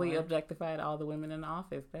casually objectified all the women in the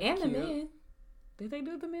office. That's and cute. the men. Did they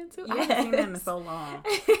do the men too? Yes. I haven't seen them in so long.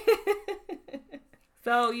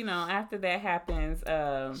 So, you know, after that happens,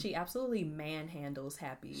 she absolutely manhandles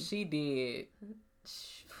Happy. She did.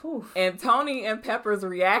 Whew. And Tony and Pepper's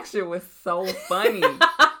reaction was so funny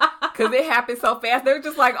because it happened so fast. They were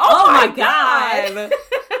just like, "Oh my god,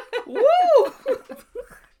 woo!"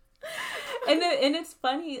 And it's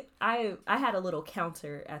funny. I had a little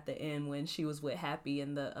counter at the end when she was with Happy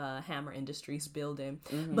in the Hammer Industries building.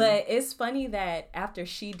 Mm-hmm. But it's funny that after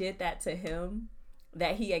she did that to him,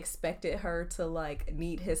 that he expected her to like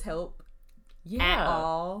need his help at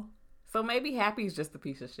all. So maybe Happy's just a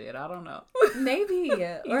piece of shit. I don't know. Maybe.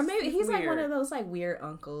 Or maybe he's like one of those like weird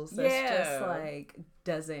uncles that's just like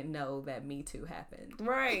doesn't know that Me Too happened.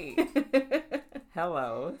 Right.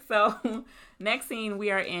 Hello. So next scene,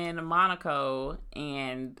 we are in Monaco,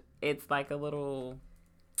 and it's like a little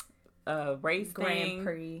race Grand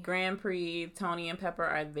Prix. Tony and Pepper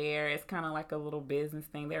are there. It's kind of like a little business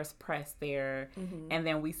thing. There's press there. Mm-hmm. And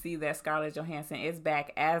then we see that Scarlett Johansson is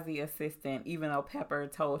back as the assistant, even though Pepper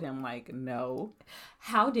told him, like, no.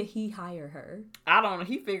 How did he hire her? I don't know.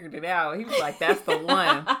 He figured it out. He was like, that's the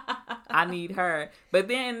one. I need her. But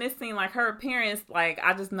then in this scene, like, her appearance, like,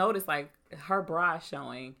 I just noticed, like, her bra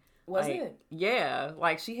showing. Was like, it? Yeah.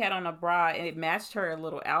 Like, she had on a bra, and it matched her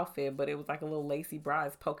little outfit, but it was like a little lacy bra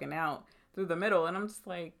is poking out through the middle. And I'm just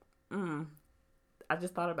like, I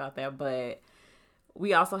just thought about that. But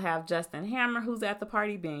we also have Justin Hammer, who's at the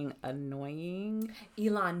party being annoying.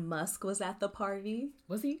 Elon Musk was at the party.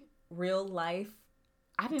 Was he? Real life.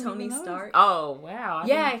 I didn't Tony even Stark. Oh, wow.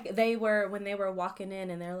 They were, when they were walking in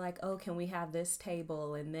and they're like, oh, can we have this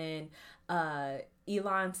table? And then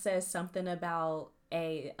Elon says something about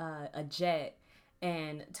a jet,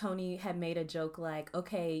 and Tony had made a joke like,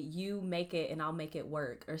 okay, you make it and I'll make it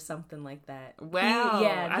work, or something like that.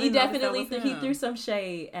 Wow. He definitely he threw some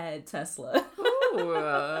shade at Tesla.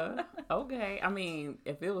 Ooh, okay. I mean,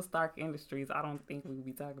 if it was Stark Industries, I don't think we would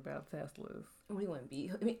be talking about Teslas. We wouldn't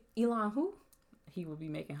be. I mean, Elon who? He would be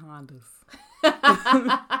making Hondas.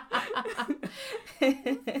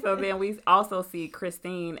 So then we also see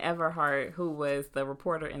Christine Everhart, who was the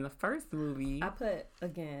reporter in the first movie. I put,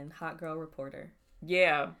 again, hot girl reporter.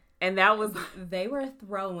 Yeah. And that was... They were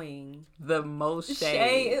throwing... the most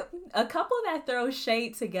shade. A couple that throw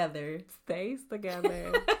shade together. Stays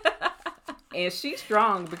together. And she's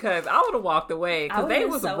strong, because I would have walked away, because they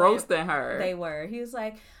was roasting her. They were. He was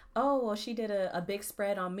like, oh, well, she did a big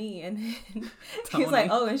spread on me. And then he was like,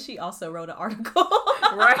 oh, and she also wrote an article.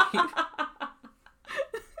 Right.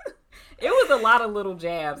 It was a lot of little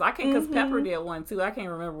jabs. I can't, because Pepper did one too. I can't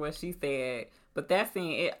remember what she said. But that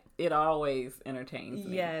scene, it always entertains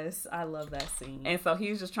me. Yes, I love that scene. And so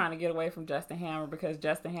he's just trying to get away from Justin Hammer, because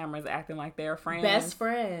Justin Hammer is acting like they're friends. Best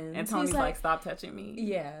friends. And Tony's like, stop touching me.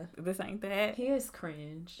 Yeah. This ain't that. He is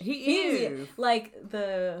cringe. He is. Like,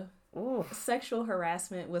 the... Oof. Sexual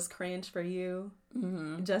harassment was cringe for you.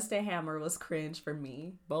 Mm-hmm. Justin Hammer was cringe for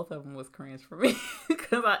me. Both of them was cringe for me,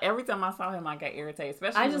 because every time I saw him, I got irritated.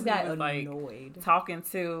 Especially I just got was, annoyed. Like, talking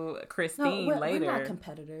to Christine later. We're not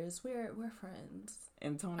competitors. We're friends.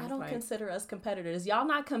 And Tony's I don't consider us competitors. Y'all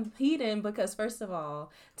not competing because, first of all,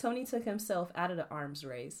 Tony took himself out of the arms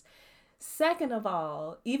race. Second of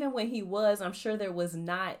all, even when he was, I'm sure there was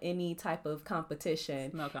not any type of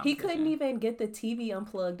competition. No competition. He couldn't even get the TV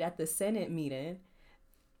unplugged at the Senate meeting.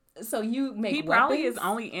 So you make He probably is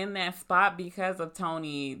only in that spot because of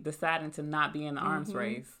Tony deciding to not be in the arms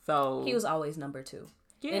race. So he was always number 2.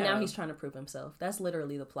 Yeah. And now he's trying to prove himself. That's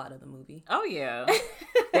literally the plot of the movie. Oh, yeah.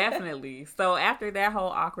 Definitely. So after that whole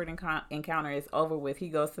awkward encounter is over with, he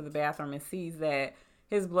goes to the bathroom and sees that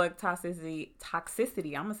his blood toxicity,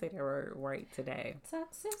 I'm going to say that word right today.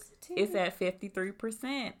 Toxicity. It's at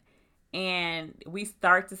 53%. And we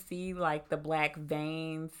start to see, like, the black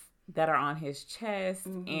veins that are on his chest.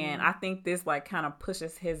 Mm-hmm. And I think this, like, kind of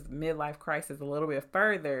pushes his midlife crisis a little bit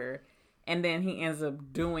further. And then he ends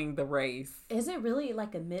up doing the race. Is it really,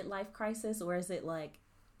 like, a midlife crisis? Or is it, like,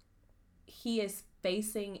 he is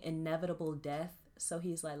facing inevitable death? So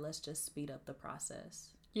he's like, let's just speed up the process.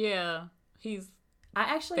 Yeah. I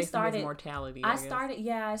actually facing started his mortality.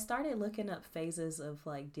 I started looking up phases of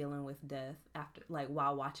like dealing with death after like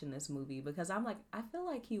while watching this movie, because I'm like, I feel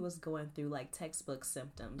like he was going through like textbook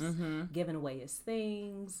symptoms, giving away his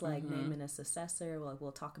things, like naming a successor. Like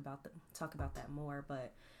we'll talk about that more,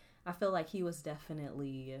 but I feel like he was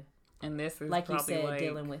definitely, and this is like you said,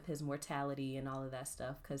 dealing with his mortality and all of that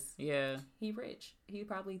stuff, because he rich. He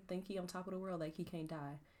probably think he on top of the world, like he can't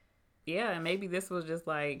die. Yeah, and maybe this was just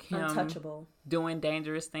like him untouchable, doing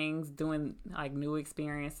dangerous things, doing like new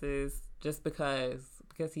experiences, just because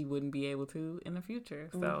he wouldn't be able to in the future.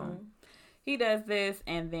 So he does this,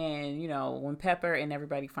 and then, you know, when Pepper and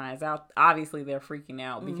everybody finds out, obviously they're freaking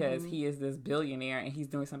out because he is this billionaire and he's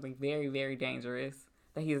doing something very, very dangerous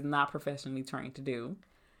that he is not professionally trained to do.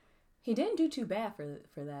 He didn't do too bad for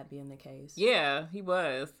that being the case. Yeah, he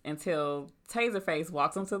was, until Taserface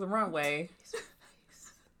walks onto the runway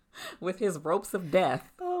with his ropes of death.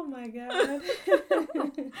 Oh my God.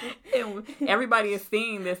 And everybody is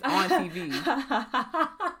seeing this on TV.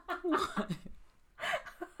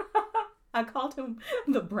 I called him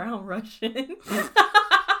the Brown Russian.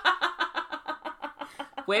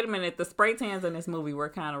 Wait a minute, the spray tans in this movie were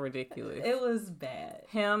kind of ridiculous. It was bad.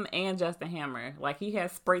 Him and Justin Hammer, like he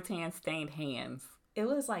has spray tan stained hands. It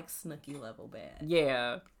was like Snooki level bad.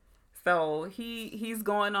 Yeah. So he's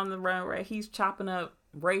going on the runway. He's chopping up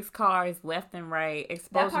race cars left and right,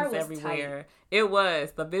 explosions everywhere. Tight. It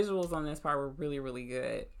was. The visuals on this part were really, really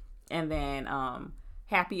good. And then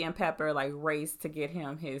Happy and Pepper like race to get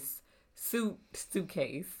him his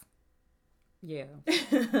suitcase. Yeah.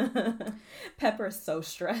 Pepper's so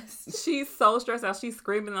stressed. She's so stressed out. She's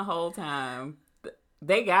screaming the whole time.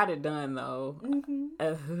 They got it done though.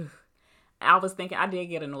 I was thinking, I did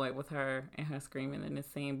get annoyed with her and her screaming in this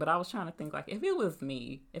scene, but I was trying to think, like, if it was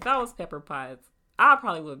me, if I was Pepper Potts, I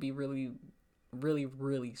probably would be really, really,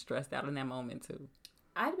 really stressed out in that moment too.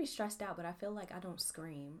 I'd be stressed out, but I feel like I don't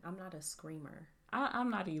scream. I'm not a screamer. I'm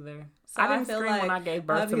not either. So I didn't scream like, when I gave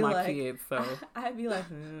birth to my kids, so. I'd be like,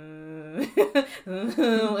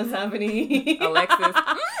 what's happening? Alexis.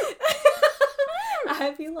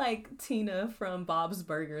 I'd be like Tina from Bob's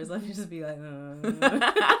Burgers. I'd just be like,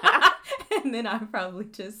 and then I'd probably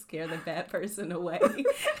just scare the bad person away.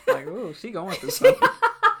 Like, ooh, she going through something.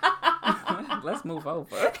 Let's move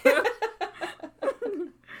over.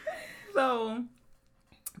 So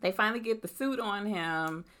they finally get the suit on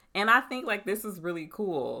him, and I think like this is really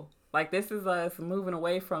cool. Like this is us moving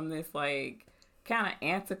away from this like kind of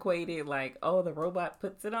antiquated, like, oh, the robot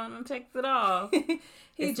puts it on and takes it off.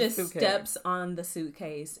 He just steps on the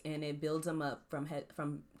suitcase and it builds him up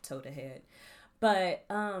from toe to head. But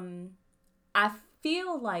I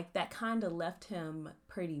feel like that kind of left him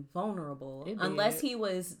pretty vulnerable, unless he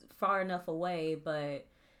was far enough away. But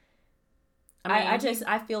I mean,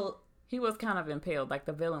 I feel he was kind of impaled. Like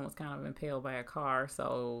the villain was kind of impaled by a car.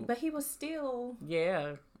 So, but he was still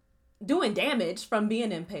doing damage from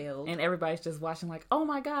being impaled. And everybody's just watching like, oh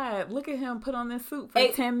my God, look at him put on this suit for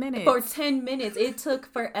 10 minutes. For 10 minutes. It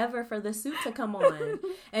took forever for the suit to come on.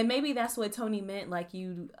 And maybe that's what Tony meant, like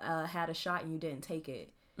you had a shot and you didn't take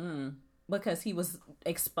it. Because he was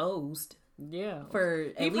exposed. Yeah. For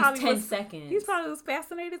at least 10 seconds. He probably was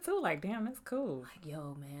fascinated too. Like, damn, that's cool. Like,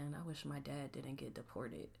 yo, man, I wish my dad didn't get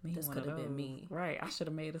deported. This could have been me. Right. I should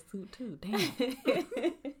have made a suit too.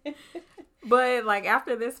 Damn. But, like,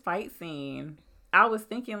 after this fight scene, I was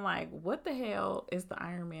thinking, like, what the hell is the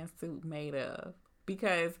Iron Man suit made of?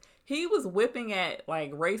 Because he was whipping at, like,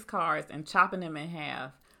 race cars and chopping them in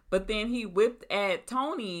half. But then he whipped at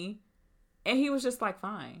Tony, and he was just, like,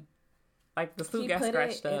 fine. Like, the suit got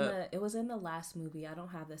scratched up. It was in the last movie. I don't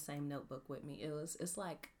have the same notebook with me. It's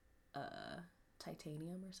like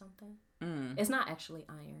titanium or something. It's not actually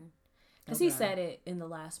iron. Because he said it in the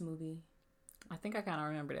last movie. I think I kind of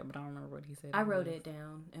remember that, but I don't remember what he said. I wrote it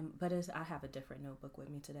down, but I have a different notebook with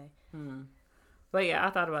me today. But yeah,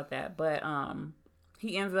 I thought about that. But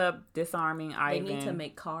he ends up disarming Ivan. They need to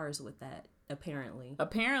make cars with that, apparently.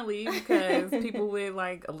 Apparently, because people with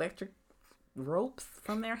like electric ropes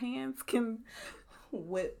from their hands can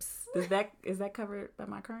whips. Is that covered by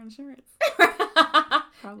my car insurance?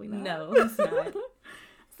 Probably not. No, it's not.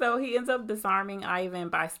 So he ends up disarming Ivan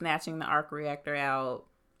by snatching the arc reactor out.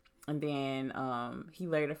 And then he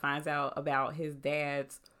later finds out about his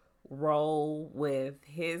dad's role with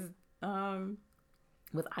his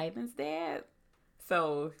with Ivan's dad.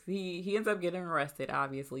 So he ends up getting arrested,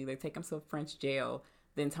 obviously. They take him to a French jail.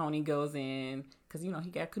 Then Tony goes in, because, you know,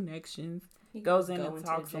 he got connections. He goes in and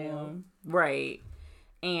talks to him. Right.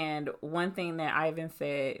 And one thing that Ivan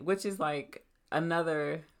said, which is like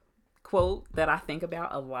another quote that I think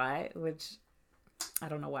about a lot, which I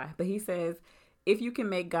don't know why, but he says, if you can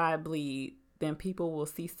make God bleed, then people will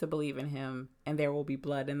cease to believe in him, and there will be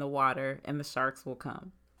blood in the water, and the sharks will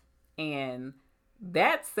come. And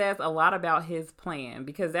that says a lot about his plan,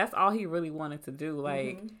 because that's all he really wanted to do.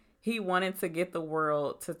 Like, he wanted to get the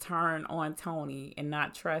world to turn on Tony and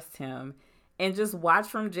not trust him, and just watch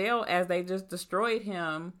from jail as they just destroyed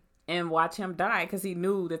him and watch him die, because he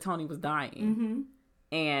knew that Tony was dying.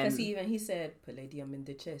 And because he said palladium in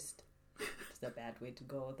the chest. It's a bad way to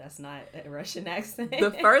go. That's not a Russian accent.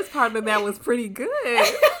 The first part of that was pretty good.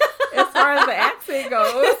 As far as the accent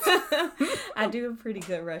goes. I do a pretty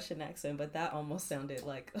good Russian accent, but that almost sounded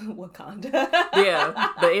like Wakanda. Yeah,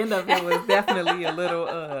 the end of it was definitely a little,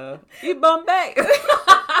 Bombay.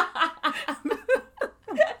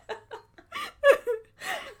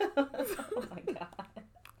 Oh my God.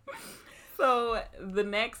 So the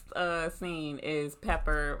next scene is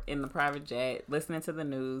Pepper in the private jet listening to the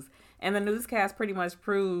news. And the newscast pretty much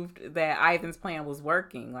proved that Ivan's plan was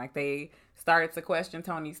working. Like, they started to question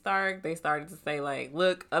Tony Stark. They started to say, like,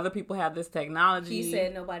 look, other people have this technology. He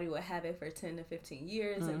said nobody would have it for 10 to 15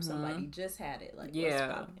 years and somebody just had it. Like,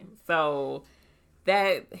 yeah. So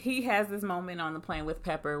that he has this moment on the plane with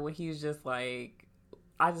Pepper where he's just like,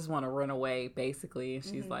 I just want to run away, basically. And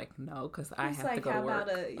she's like, no, because I have to go to work.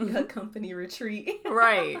 How about a company retreat?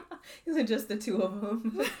 Right. Is it just the two of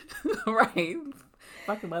them? Right.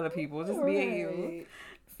 Fucking other people. Just be you.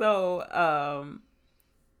 So,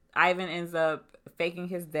 Ivan ends up faking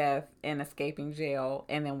his death and escaping jail.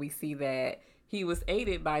 And then we see that he was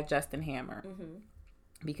aided by Justin Hammer.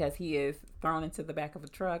 Because he is thrown into the back of a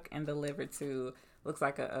truck and delivered to, looks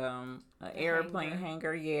like a airplane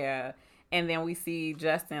hangar. Yeah. And then we see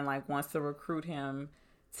Justin, like, wants to recruit him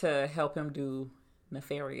to help him do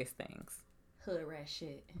nefarious things. Hood rat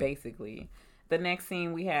shit. Basically. The next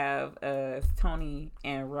scene we have Tony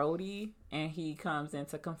and Rhodey, and he comes in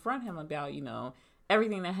to confront him about, you know,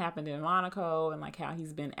 everything that happened in Monaco and, like, how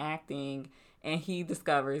he's been acting. And he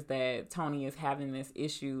discovers that Tony is having this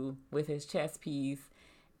issue with his chess piece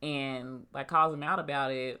and, like, calls him out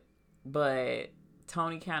about it. But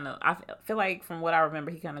Tony I feel like from what I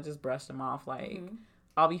remember, he kind of just brushed him off, like,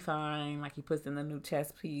 I'll be fine. Like, he puts in the new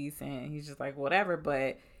chess piece and he's just like, whatever.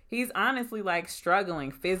 But he's honestly, like,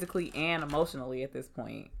 struggling physically and emotionally at this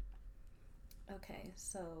point. Okay,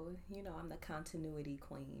 so, you know, I'm the continuity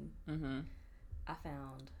queen. I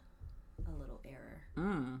found a little error.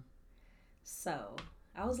 So,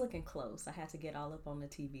 I was looking close. I had to get all up on the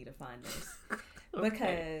TV to find this. Okay.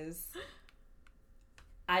 Because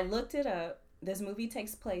I looked it up. This movie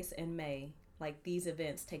takes place in May. Like, these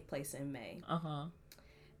events take place in May.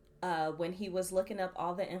 When he was looking up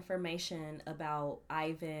all the information about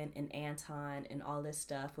Ivan and Anton and all this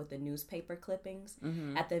stuff with the newspaper clippings,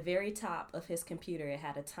 at the very top of his computer, it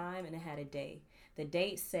had a time and it had a day. The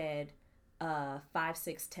date said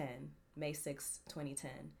 5/6/10, May 6,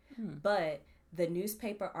 2010. But the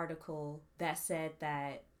newspaper article that said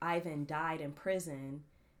that Ivan died in prison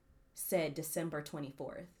said December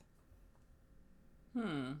 24th.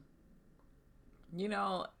 You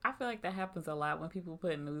know, I feel like that happens a lot when people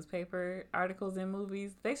put newspaper articles in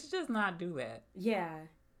movies. They should just not do that. Yeah.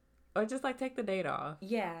 Or just, like, take the date off.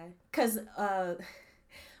 Yeah. Because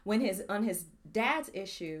when on his dad's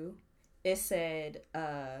issue, it said,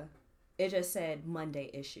 it just said Monday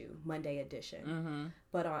issue, Monday edition.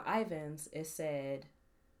 But on Ivan's, it said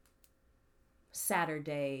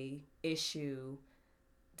Saturday issue,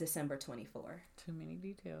 December 24. Too many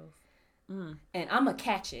details. And I'm going to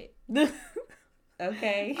catch it.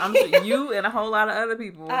 Okay. I'm sure you and a whole lot of other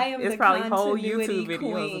people. It's probably whole YouTube videos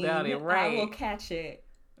queen. about it, right? I will catch it.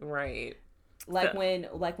 Right. Like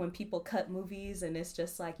when people cut movies and it's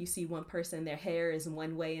just like you see one person, their hair is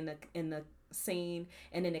one way in the scene,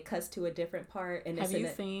 and then it cuts to a different part. And have you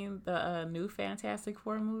seen the new Fantastic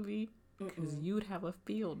Four movie? Because you'd have a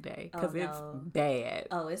field day. Because it's bad.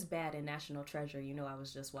 Oh, it's bad in National Treasure. You know, I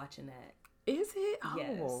was just watching that. Is it? Oh.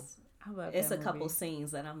 Yes. I love it's that a couple movie. Scenes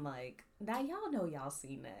that I'm like, now y'all know y'all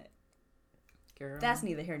seen that. Girl. That's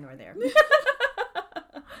neither here nor there.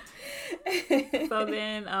 So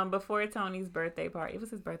then, before Tony's birthday party, it was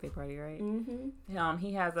his birthday party, right?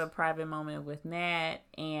 He has a private moment with Nat,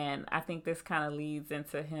 and I think this kind of leads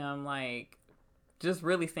into him, like, just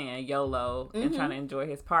really saying YOLO and trying to enjoy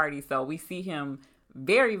his party. So we see him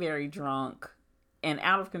very, very drunk and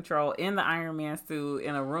out of control in the Iron Man suit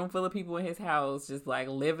in a room full of people in his house, just, like,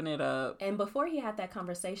 living it up. And before he had that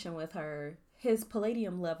conversation with her, his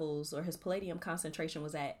palladium levels or his palladium concentration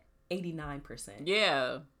was at 89%.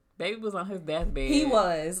 Yeah. Baby was on his deathbed. He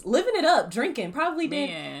was living it up, drinking. Probably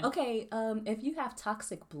did. Man. Okay, if you have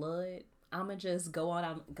toxic blood, I'ma just go out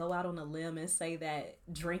on a limb and say that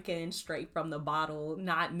drinking straight from the bottle,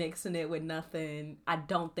 not mixing it with nothing, I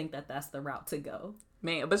don't think that that's the route to go.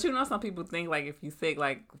 Man, but you know, some people think like if you sick,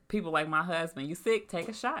 like people like my husband, you sick, take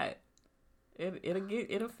a shot.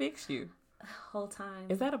 It'll fix you. Whole time.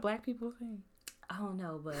 Is that a black people thing? I don't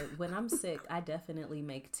know, but when I'm sick, I definitely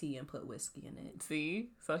make tea and put whiskey in it. See,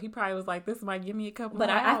 so he probably was like, "This might give me a couple." But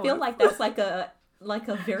I feel like that's like a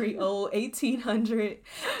very old 1800.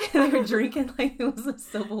 They were drinking like it was a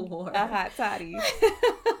civil war. A hot toddy.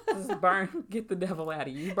 Just burn, get the devil out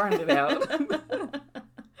of you. Burn it out.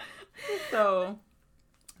 So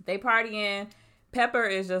they partying. Pepper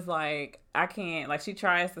is just like, I can't. Like, she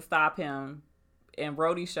tries to stop him, and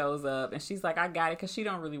Rhodey shows up, and she's like, I got it, because she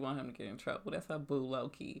don't really want him to get in trouble. That's her boo, low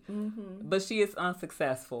key. Mm-hmm. But she is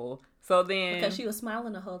unsuccessful. So then, because she was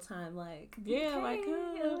smiling the whole time, like, yeah, hey, like,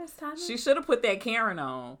 it's time she should have put that Karen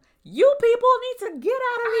on. You people need to get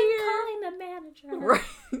out of here. I'm calling the manager. Right.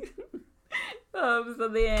 So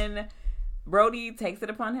then Rhodey takes it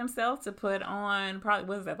upon himself to put on, probably,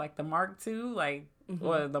 what is that, like the Mark II, like,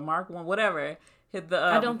 or the Mark I, whatever.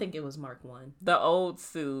 I don't think it was Mark I. The old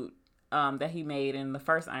suit that he made in the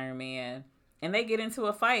first Iron Man, and they get into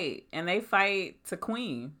a fight, and they fight to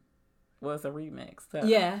Queen. Was a remix. So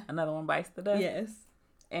yeah, Another One Bites the Dust. Yes,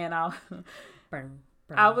 and I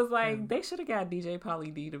was like, they should have got DJ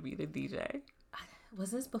Pauly D to be the DJ.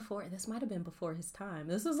 Was this before? This might have been before his time.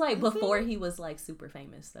 This was like before he was like super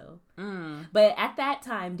famous though. But at that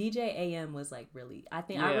time, DJ AM was like really. I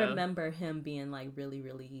remember him being like really,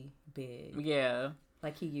 really big. Yeah.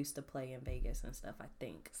 Like he used to play in Vegas and stuff, I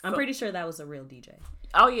think. I'm pretty sure that was a real DJ.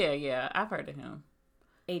 Oh yeah. I've heard of him.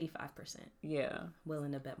 85%. Yeah.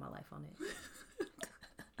 Willing to bet my life on it.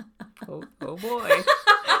 Oh boy.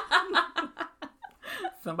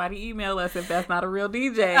 Somebody email us if that's not a real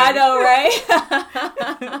DJ. I know,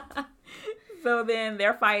 right? So then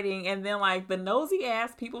they're fighting, and then like the nosy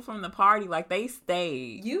ass people from the party, like they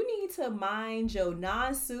stayed. You need to mind your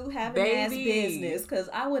non-suit having ass business, because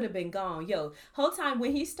I would have been gone. Yo, whole time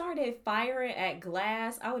when he started firing at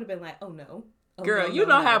glass, I would have been like, oh no. Oh, girl, no, you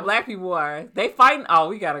know how black people are. They fighting. Oh,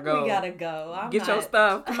 we gotta go. Get your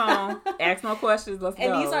stuff. Come on. Ask no questions. Let's go.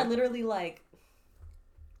 And these are literally like,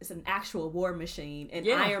 it's an actual war machine. And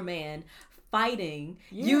Iron Man fighting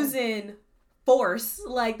using force.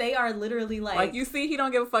 Like, they are literally like you see, he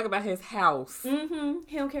don't give a fuck about his house.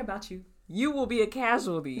 He don't care about you. You will be a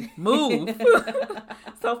casualty. Move.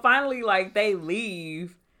 So finally, like, they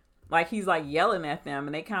leave. Like, he's like yelling at them,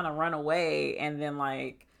 and they kind of run away, and then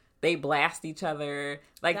like they blast each other.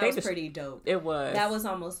 Like, that was pretty dope. It was. That was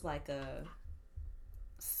almost like a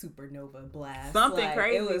supernova blast. Something like,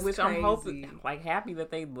 crazy, which I'm hoping, like, happy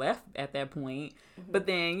that they left at that point. But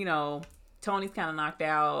then, you know, Tony's kind of knocked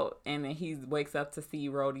out, and then he wakes up to see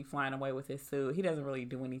Rhodey flying away with his suit. He doesn't really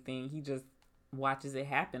do anything. He just watches it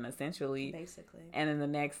happen, essentially. Basically. And in the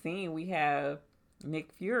next scene, we have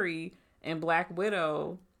Nick Fury and Black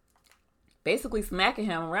Widow basically smacking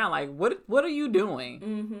him around, like, what are you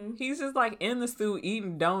doing? He's just like in the suit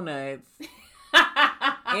eating donuts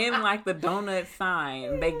in like the donut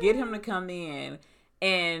sign. They get him to come in,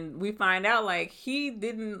 and we find out like he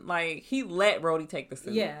didn't, like, he let Rhodey take the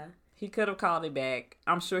suit. Yeah, he could have called it back.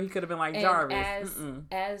 I'm sure he could have been like, Jarvis.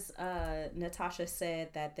 As Natasha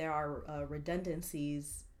said, that there are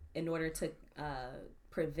redundancies in order to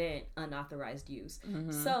prevent unauthorized use.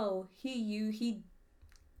 So he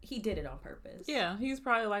did it on purpose. Yeah, he's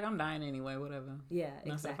probably like, I'm dying anyway, whatever. Yeah,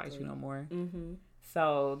 not exactly. Not to fight you no more.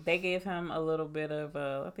 So they gave him a little bit of,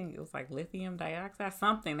 I think it was like lithium dioxide,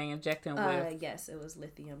 something they inject him with. Yes, it was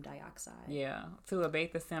lithium dioxide. Yeah, to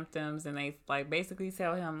abate the symptoms, and they like basically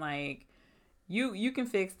tell him like, you can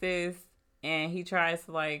fix this, and he tries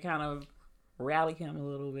to like kind of rally him a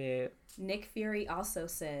little bit. Nick Fury also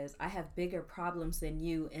says, I have bigger problems than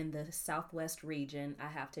you in the Southwest region I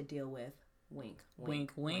have to deal with. Wink,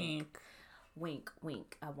 wink, wink. Wink,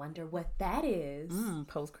 wink. I wonder what that is.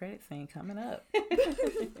 Post-credit scene coming up.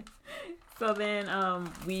 So then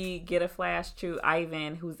we get a flash to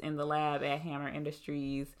Ivan, who's in the lab at Hammer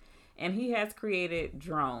Industries, and he has created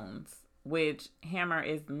drones, which Hammer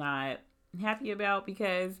is not happy about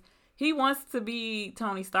because he wants to be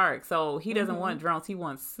Tony Stark. So he doesn't want drones. He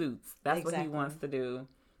wants suits. That's what he wants to do.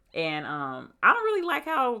 And I don't really like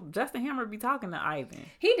how Justin Hammer be talking to Ivan.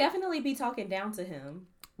 He definitely be talking down to him.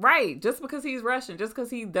 Right. Just because he's Russian. Just because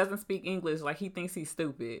he doesn't speak English. Like, he thinks he's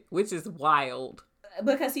stupid. Which is wild.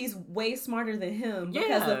 Because he's way smarter than him. Yeah.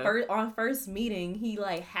 Because on first meeting, he,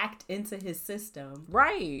 like, hacked into his system.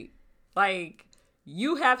 Right. Like,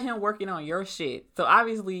 You have him working on your shit. So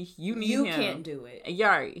obviously you need him. You can't do it.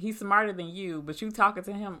 Yeah, he's smarter than you, but you talking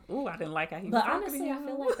to him. Ooh, I didn't like how he was talking honestly, to him. I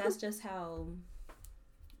feel like that's just how,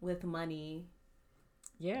 with money,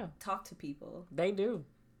 talk to people. They do.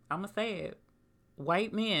 I'm going to say it.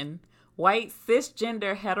 White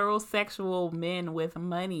cisgender heterosexual men with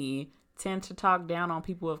money tend to talk down on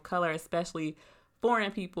people of color, especially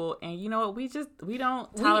foreign people. And you know what? We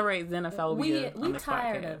don't tolerate xenophobia. We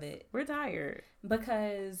tired of it. We're tired.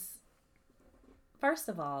 Because, first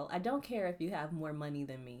of all, I don't care if you have more money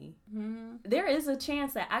than me. Mm-hmm. There is a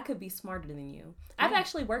chance that I could be smarter than you. Yeah. I've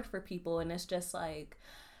actually worked for people, and it's just like,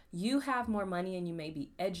 you have more money and you may be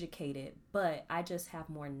educated, but I just have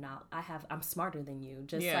more knowledge. I'm smarter than you.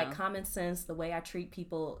 Just like common sense, the way I treat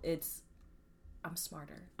people, I'm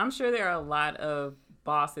smarter. I'm sure there are a lot of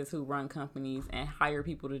bosses who run companies and hire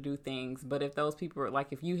people to do things, but if those people are like,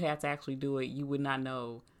 if you had to actually do it, you would not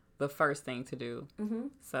know the first thing to do. Mm-hmm.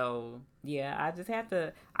 So yeah,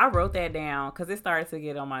 I wrote that down because it started to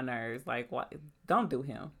get on my nerves. Like, what? Don't do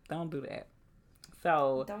him. Don't do that.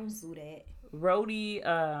 So don't do that. Rhodey,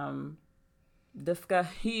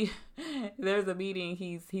 there's a meeting.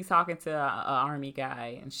 He's talking to a army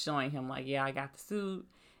guy and showing him like, yeah, I got the suit,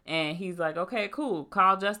 and he's like, okay, cool.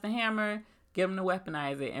 Call Justin Hammer, get him to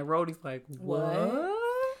weaponize it. And Rhodey's like, what?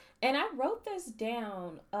 And I wrote this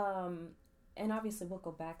down. And obviously we'll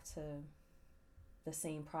go back to the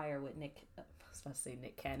scene prior with Nick. I was about to say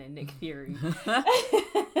Nick Cannon, Nick Fury.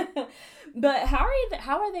 But how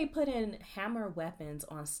are they putting Hammer weapons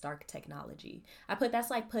on Stark technology? I put that's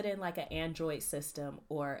like putting like an Android system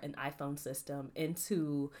or an iPhone system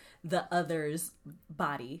into the other's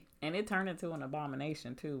body. And it turned into an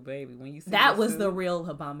abomination too, baby. When you see that was the real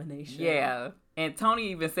abomination. Yeah. And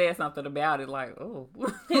Tony even said something about it, like, oh.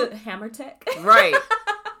 Hammer tech. Right.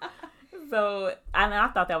 So, I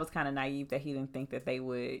thought that was kind of naive that he didn't think that they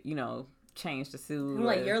would, change the suit.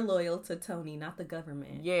 Like, you're loyal to Tony, not the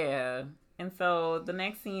government. Yeah. And so the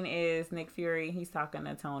next scene is Nick Fury. He's talking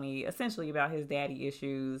to Tony essentially about his daddy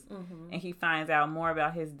issues. Mm-hmm. And he finds out more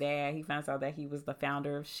about his dad. He finds out that he was the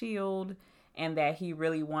founder of S.H.I.E.L.D. and that he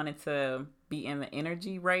really wanted to be in the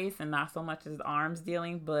energy race and not so much as arms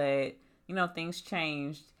dealing. But, things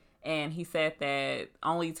changed. And he said that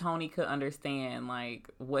only Tony could understand, like,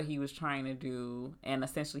 what he was trying to do. And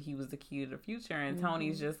essentially, he was the key to the future. And mm-hmm.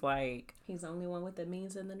 Tony's just like... He's the only one with the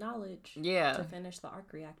means and the knowledge to finish the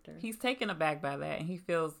arc reactor. He's taken aback by that. And he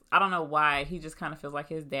feels... I don't know why. He just kind of feels like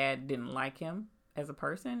his dad didn't like him as a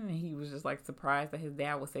person. And he was just, like, surprised that his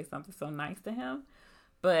dad would say something so nice to him.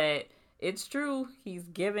 But it's true. He's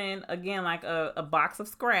given, again, like, a box of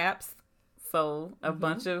scraps. So, a mm-hmm.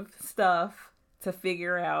 bunch of stuff to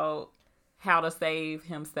figure out how to save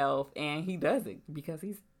himself, and he does it because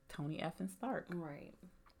he's Tony effing Stark. Right.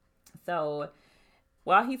 So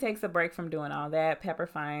while he takes a break from doing all that,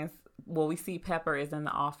 we see Pepper is in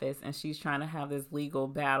the office and she's trying to have this legal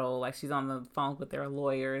battle. Like, she's on the phone with their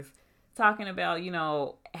lawyers talking about,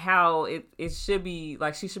 how it should be,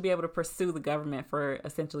 like, she should be able to pursue the government for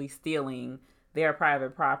essentially stealing their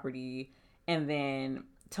private property. And then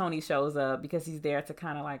Tony shows up because he's there to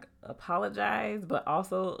kind of like apologize, but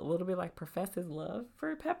also a little bit like profess his love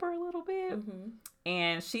for Pepper a little bit. Mm-hmm.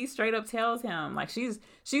 And she straight up tells him, like, she's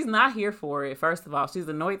not here for it. First of all, she's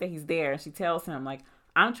annoyed that he's there, and she tells him, like,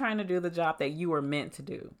 I'm trying to do the job that you were meant to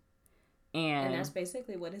do. And that's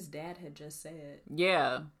basically what his dad had just said.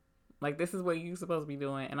 Yeah. Like, this is what you're supposed to be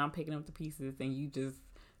doing, and I'm picking up the pieces, and you just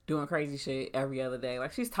doing crazy shit every other day.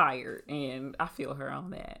 Like, she's tired, and I feel her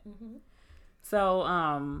on that. Mm-hmm.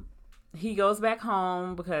 So, he goes back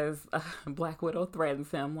home because Black Widow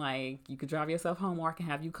threatens him, like, you could drive yourself home or I can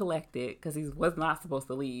have you collected, because he was not supposed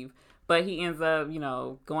to leave. But he ends up,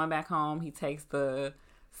 going back home. He takes the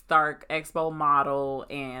Stark Expo model,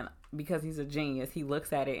 and because he's a genius, he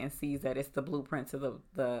looks at it and sees that it's the blueprint to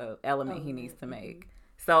the element he needs to make.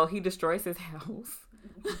 So he destroys his house.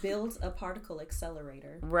 Builds a particle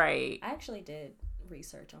accelerator. Right. I actually did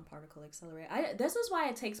research on particle accelerator. This is why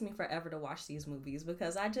it takes me forever to watch these movies,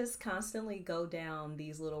 because I just constantly go down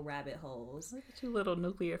these little rabbit holes. Look at you, little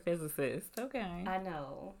nuclear physicist. Okay. I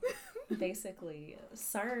know. Basically,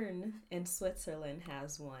 CERN in Switzerland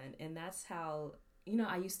has one, and that's how,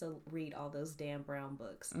 I used to read all those Dan Brown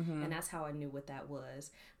books, mm-hmm. and that's how I knew what that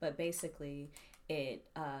was. But basically, it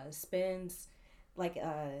spins like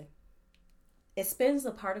it spins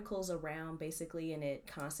the particles around, basically, and it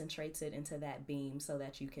concentrates it into that beam so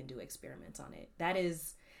that you can do experiments on it. That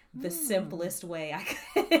is the simplest way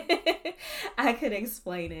I could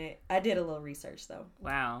explain it. I did a little research, though.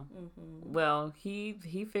 Wow. Mm-hmm. Well, he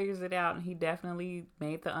figures it out, and he definitely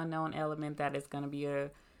made the unknown element that is going to be a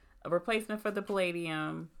a replacement for the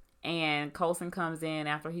Palladium. And Coulson comes in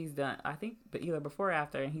after he's done, I think, but either before or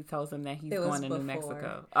after, and he tells him that he's going to New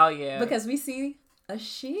Mexico. Oh, yeah. Because we see a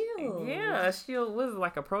shield. Yeah, a shield was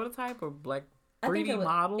like a prototype or like 3D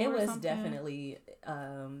model or something. It was definitely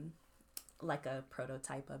like a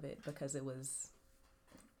prototype of it because it was,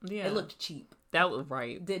 it looked cheap. That was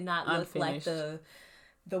right. Did not look like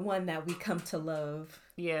the one that we come to love.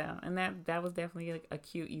 Yeah, and that was definitely a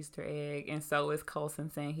cute Easter egg. And so is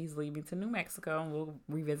Coulson saying he's leaving to New Mexico, and we'll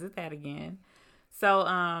revisit that again. So,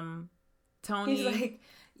 Tony... He's like,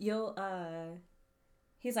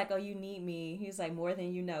 he's like, oh, you need me. He's like, more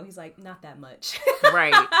than you know. He's like, not that much.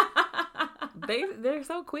 Right. They're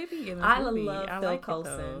so quippy in the movie. Love Phil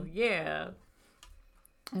Coulson. Yeah.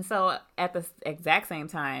 And so, at the exact same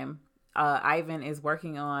time, Ivan is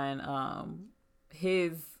working on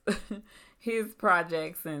his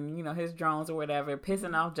projects and, you know, his drones or whatever,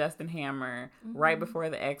 pissing off Justin Hammer right before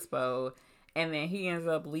the expo. And then he ends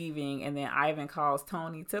up leaving, and then Ivan calls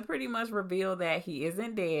Tony to pretty much reveal that he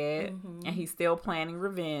isn't dead and he's still planning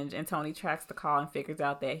revenge. And Tony tracks the call and figures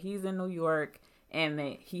out that he's in New York and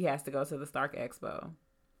that he has to go to the Stark Expo.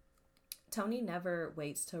 Tony never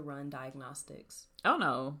waits to run diagnostics. Oh,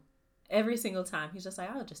 no. Every single time. He's just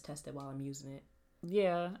like, I'll just test it while I'm using it.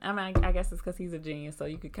 Yeah. I mean, I guess it's because he's a genius, so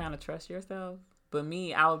you could kind of trust yourself. But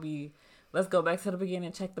me, I would be... Let's go back to the beginning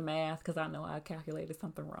and check the math because I know I calculated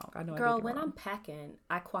something wrong. I know. Girl, when I'm packing,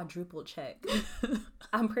 I quadruple check.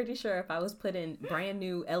 I'm pretty sure if I was putting brand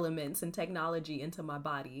new elements and technology into my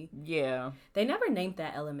body. Yeah. They never named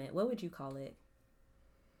that element. What would you call it?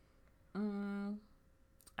 I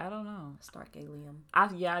don't know. Starkalium. I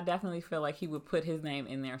definitely feel like he would put his name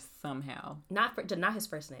in there somehow. Not his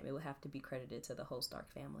first name. It would have to be credited to the whole Stark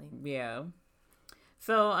family. Yeah.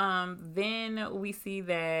 So then we see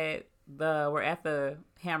that we're at the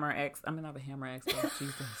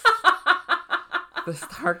the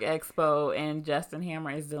Stark Expo, and Justin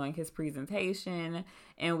Hammer is doing his presentation,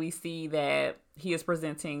 and we see that he is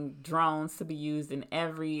presenting drones to be used in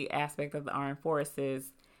every aspect of the armed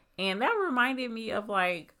forces. And that reminded me of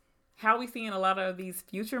like how we see in a lot of these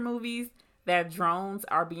future movies that drones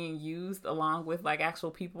are being used along with like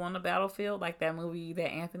actual people on the battlefield, like that movie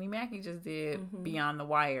that Anthony Mackie just did, Beyond the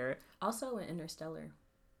Wire. Also in Interstellar.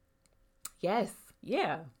 Yes.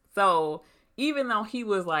 Yeah. So even though he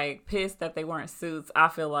was like pissed that they weren't suits, I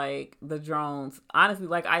feel like the drones, honestly,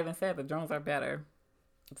 like Ivan said, the drones are better.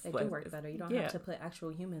 They do work better. You don't have to put actual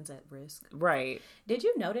humans at risk. Right. Did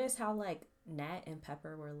you notice how like Nat and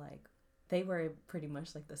Pepper were like, they were pretty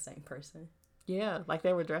much like the same person? Yeah, like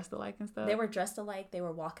they were dressed alike and stuff. They were dressed alike. They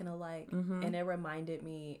were walking alike. And it reminded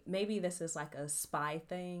me, maybe this is like a spy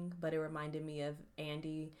thing, but it reminded me of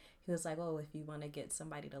Andy. He was like, oh, if you want to get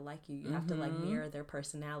somebody to like you, you have to like mirror their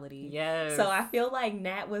personality. Yes. So I feel like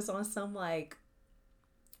Nat was on some like,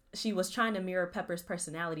 she was trying to mirror Pepper's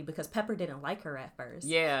personality because Pepper didn't like her at first.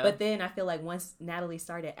 Yeah. But then I feel like once Natalie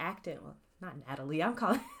started acting, well, not Natalie, I'm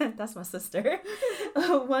calling, that's my sister.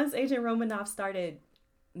 Once Agent Romanoff started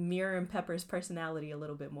mirroring Pepper's personality a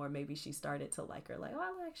little bit more, maybe she started to like her, like, oh,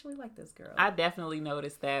 I actually like this girl. I definitely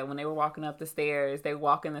noticed that when they were walking up the stairs, they were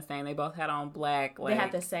walking the same. They both had on black. Like, they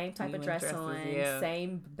had the same type of dress on,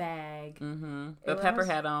 same bag. But Pepper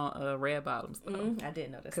had on red bottoms. I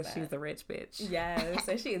didn't notice that. Because she's a rich bitch. Yes,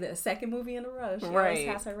 so she, the second movie in a row, she always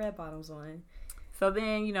has her red bottoms on. So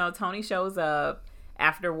then, you know, Tony shows up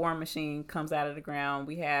after War Machine comes out of the ground.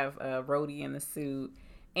 We have Rhodey in the suit.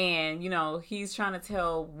 And, you know, he's trying to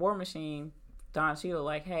tell War Machine, Don Cheadle,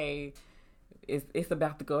 like, hey, it's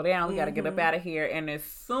about to go down. We got to get up out of here. And as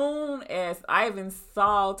soon as Ivan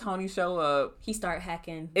saw Tony show up, he started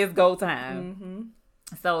hacking. It's go time.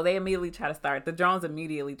 So they immediately try to start. The drones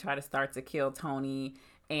immediately try to start to kill Tony.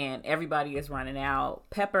 And everybody is running out.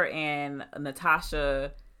 Pepper and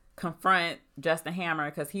Natasha confront Justin Hammer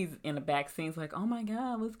because he's in the back scenes like, oh, my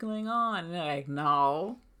God, what's going on? And they're like,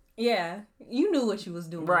 no. Yeah, you knew what you was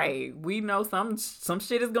doing. Right. We know some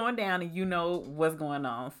shit is going down and you know what's going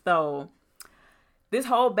on. So this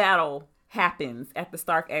whole battle happens at the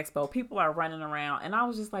Stark Expo. People are running around and I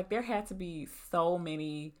was just like, there had to be so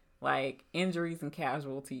many like injuries and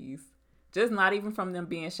casualties. Just not even from them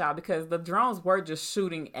being shot because the drones were just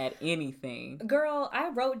shooting at anything. Girl, I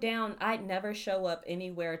wrote down I'd never show up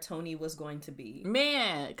anywhere Tony was going to be.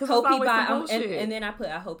 Man, because it's always the bullshit. And then I put,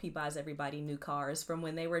 I hope he buys everybody new cars from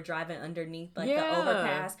when they were driving underneath like the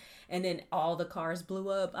overpass and then all the cars blew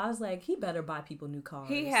up. I was like, he better buy people new cars.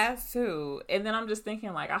 He has to. And then I'm just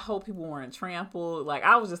thinking like, I hope people weren't trampled. Like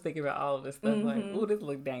I was just thinking about all of this stuff like, ooh, this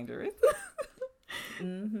look dangerous.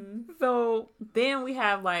 So then we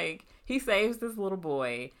have like, he saves this little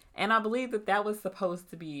boy, and I believe that was supposed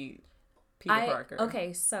to be Peter Parker.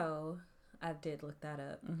 Okay, so I did look that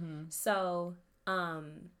up. So,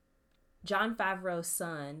 Jon Favreau's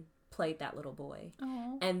son played that little boy.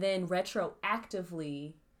 Aww. And then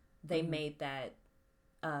retroactively, they made that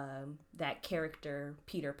character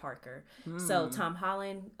Peter Parker. So Tom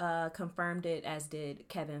Holland confirmed it, as did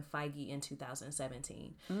Kevin Feige in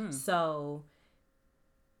 2017. So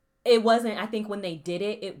it wasn't, I think when they did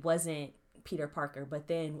it, it wasn't Peter Parker. But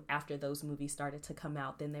then after those movies started to come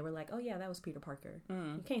out, then they were like, oh yeah, that was Peter Parker.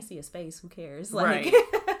 You can't see his face. Who cares? Like, right.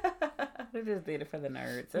 They just did it for the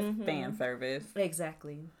nerds. It's fan service.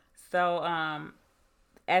 Exactly. So,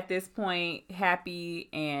 at this point, Happy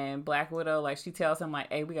and Black Widow, like, she tells him,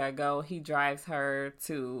 like, hey, we gotta go. He drives her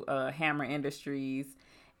to Hammer Industries.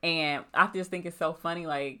 And I just think it's so funny.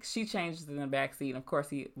 Like, she changes in the backseat. And of course,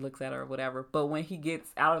 he looks at her or whatever. But when he gets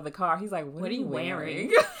out of the car, he's like, what are you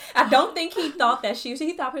wearing? I don't think he thought that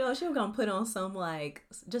he thought she was going to put on some, like,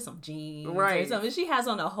 just some jeans. Right. Or something. She has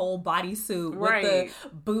on a whole bodysuit with the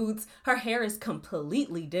boots. Her hair is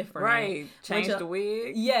completely different. Right. Changed the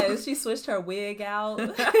wig. Yes, she switched her wig out.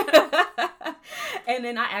 And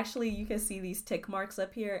then you can see these tick marks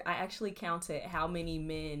up here. I actually counted how many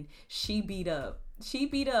men she beat up. She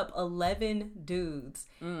beat up 11 dudes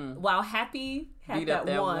while Happy had that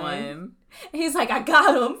one. He's like, I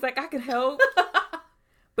got him. It's like, I can help.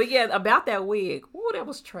 But yeah, about that wig. Ooh, that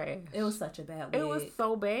was trash. It was such a bad wig. It was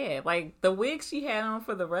so bad. Like, the wig she had on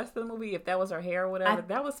for the rest of the movie, if that was her hair or whatever,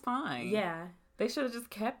 that was fine. Yeah. They should have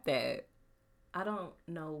just kept that. I don't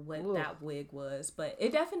know what that wig was, but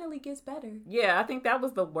it definitely gets better. Yeah, I think that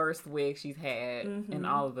was the worst wig she's had in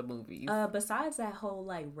all of the movies. Besides that whole,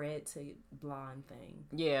 like, red to blonde thing.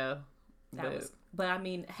 Yeah. But I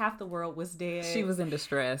mean, half the world was dead. She was in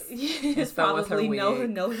distress. It's so probably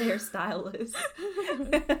no hairstylist.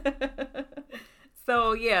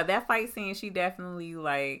 So yeah, that fight scene, she definitely,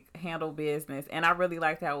 like, handled business. And I really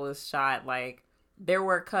liked how it was shot. Like, there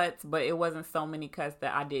were cuts, but it wasn't so many cuts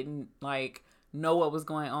that I didn't, like, know what was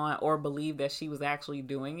going on or believe that she was actually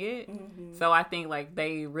doing it. So I think, like,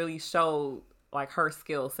 they really showed, like, her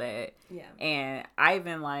skill set. Yeah. And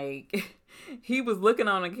Ivan, like, he was looking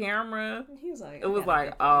on the camera. He was like,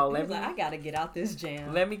 I gotta get out this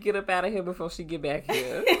jam. Let me get up out of here before she get back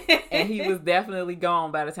here. And he was definitely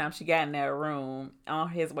gone by the time she got in that room on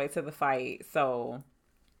his way to the fight. So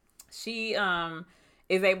she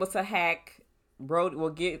is able to hack Brody, will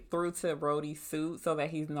get through to Brody's suit so that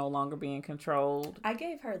he's no longer being controlled. I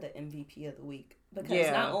gave her the MVP of the week because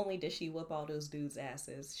not only did she whoop all those dudes'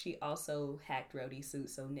 asses, she also hacked Brody's suit.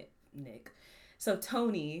 So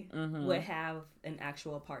Tony would have an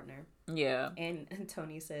actual partner. Yeah. And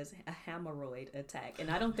Tony says a hemorrhoid attack. And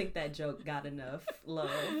I don't think that joke got enough love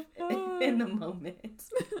in the moment.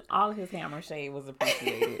 All his hammer shade was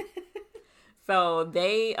appreciated. So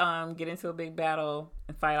they get into a big battle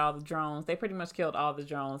and fight all the drones. They pretty much killed all the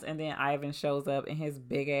drones. And then Ivan shows up in his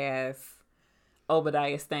big ass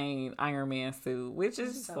Obadiah Stane Iron Man suit, which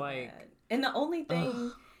is so like... bad. And the only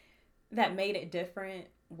thing that made it different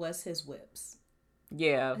was his whips.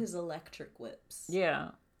 Yeah. His electric whips.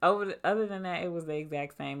 Yeah. Other than that, it was the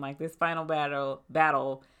exact same. Like, this final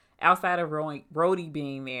battle outside of Brody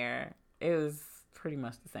being there, it was pretty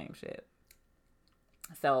much the same shit.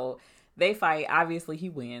 So... they fight. Obviously, he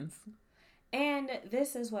wins. And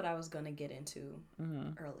this is what I was going to get into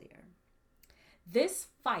earlier. This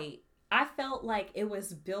fight, I felt like it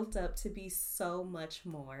was built up to be so much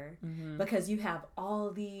more because you have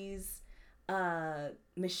all these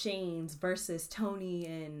machines versus Tony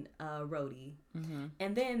and Rhodey.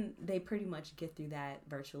 And then they pretty much get through that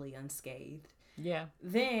virtually unscathed. Yeah.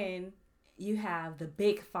 Then you have the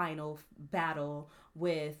big final battle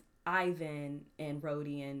with Ivan and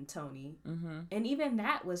Rhodey and Tony. And even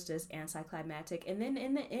that was just anticlimactic. And then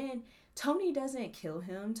in the end, Tony doesn't kill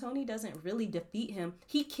him. Tony doesn't really defeat him.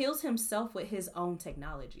 He kills himself with his own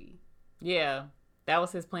technology. Yeah. That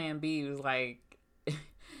was his plan B. He was like,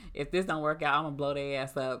 if this don't work out, I'm gonna blow their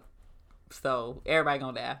ass up. So everybody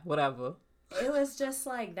gonna die. Whatever. It was just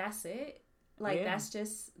like, that's it. Like, that's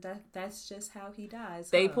just how he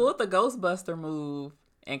dies. They pulled the Ghostbuster move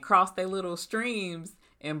and crossed their little streams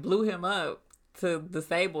and blew him up to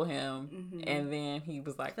disable him. And then he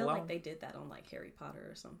was like, I feel like they did that on, like, Harry Potter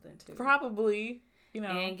or something, too. Probably, you know.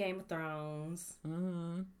 And Game of Thrones.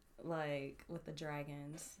 Like, with the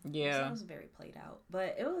dragons. Yeah. So it was very played out.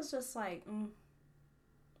 But it was just like...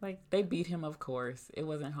 Like, they beat him, of course. It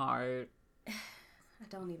wasn't hard. I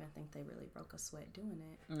don't even think they really broke a sweat doing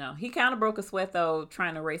it. No. He kind of broke a sweat, though,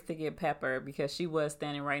 trying to race to get Pepper because she was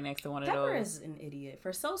standing right next to one of those. Pepper is an idiot.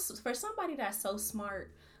 For somebody that's so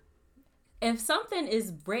smart, if something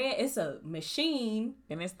is red, it's a machine.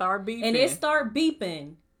 And it start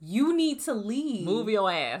beeping. You need to leave. Move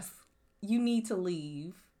your ass. You need to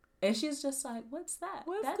leave. And she's just like, what's that?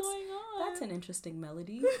 What's going on? That's an interesting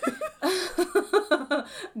melody.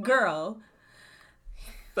 Girl.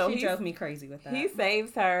 So she drove me crazy with that. He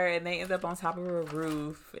saves her, and they end up on top of a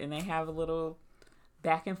roof, and they have a little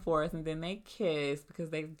back and forth, and then they kiss because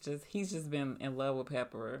he's just been in love with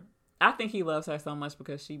Pepper. I think he loves her so much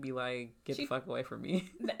because she be like, get the fuck away from me.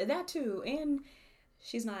 That too. And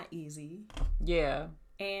she's not easy. Yeah.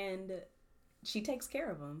 And she takes care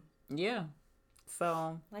of him. Yeah.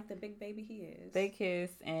 So, like the big baby he is. They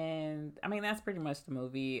kiss, and I mean, that's pretty much the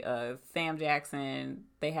movie. Sam Jackson,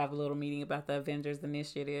 they have a little meeting about the Avengers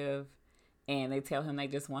Initiative, and they tell him they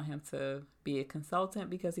just want him to be a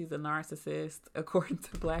consultant because he's a narcissist, according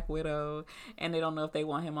to Black Widow, and they don't know if they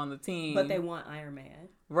want him on the team. But they want Iron Man.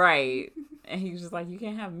 Right. And he's just like, you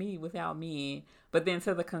can't have me without me. But then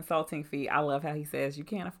to the consulting fee, I love how he says, you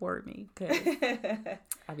can't afford me, because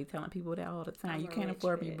I be telling people that all the time. You can't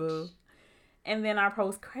afford me, boo. And then our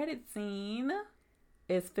post-credit scene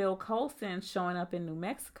is Phil Coulson showing up in New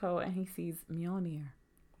Mexico, and he sees Mjolnir.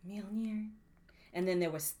 And then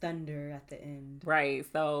there was thunder at the end. Right.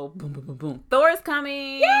 So, boom, boom, boom, boom. Thor's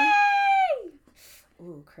coming. Yay!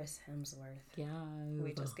 Ooh, Chris Hemsworth. Yeah.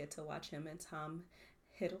 We just get to watch him and Tom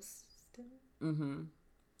Hiddleston. Mm-hmm.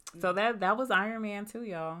 So that was Iron Man too,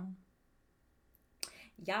 y'all.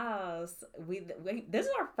 Yes. This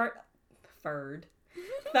is our third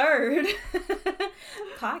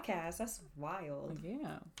podcast. That's wild.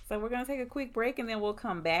 Yeah. So we're going to take a quick break, and then we'll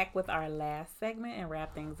come back with our last segment and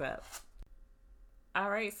wrap things up. All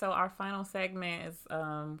right. So our final segment is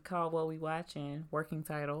called What We Watching, working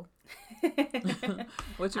title.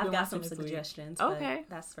 What you been I've got some this suggestions. Week? Okay.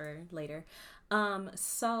 That's for later.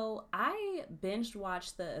 So I binge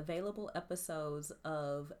watched the available episodes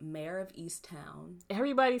of Mayor of Easttown.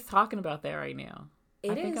 Everybody's talking about that right now.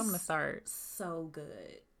 I think I'm going to start. So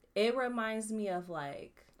good. It reminds me of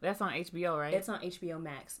like... That's on HBO, right? It's on HBO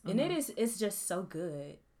Max. Mm-hmm. And it's just so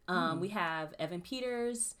good. We have Evan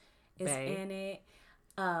Peters is in it.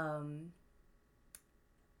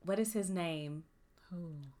 What is his name?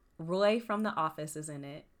 Who? Roy from The Office is in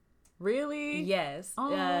it. Really? Yes.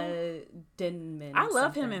 Denman. I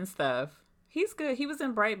love him and stuff. He's good. He was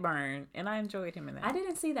in Brightburn, and I enjoyed him in that. I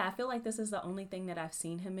didn't see that. I feel like this is the only thing that I've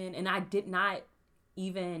seen him in, and I did not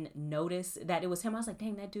even notice that it was him. I was like,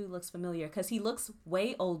 dang, that dude looks familiar, because he looks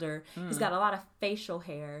way older. He's got a lot of facial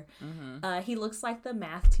hair. He looks like the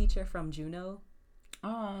math teacher from Juno.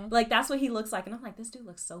 Oh, like that's what he looks like, and I'm like, this dude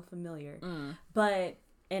looks so familiar.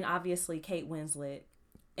 And obviously Kate Winslet,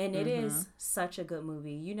 and it is such a good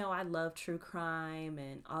movie. You know, I love true crime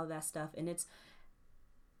and all that stuff, and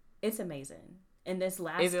it's amazing. And this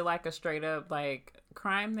last, is it like a straight up like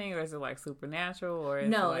crime thing, or is it like supernatural, or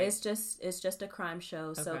no? It's just a crime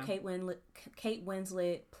show. Okay. So Kate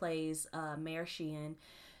Winslet plays Mayor Sheehan.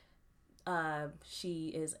 She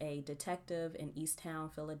is a detective in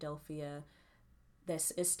Easttown, Philadelphia.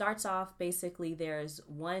 It starts off basically there's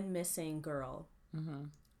one missing girl,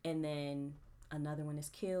 and then another one is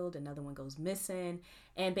killed, another one goes missing,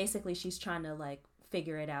 and basically she's trying to like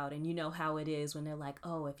figure it out. And you know how it is when they're like,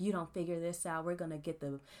 oh, if you don't figure this out, we're gonna get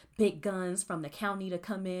the big guns from the county to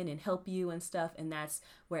come in and help you and stuff. And that's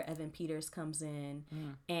where Evan Peters comes in.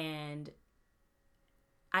 And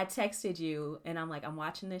I texted you, and I'm like, I'm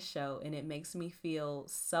watching this show, and it makes me feel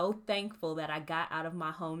so thankful that I got out of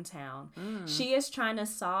my hometown. She is trying to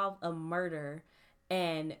solve a murder,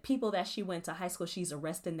 and people that she went to high school, she's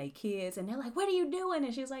arresting their kids, and they're like, what are you doing?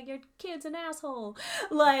 And she's like, your kid's an asshole.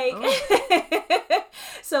 Like,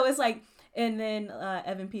 so it's like, and then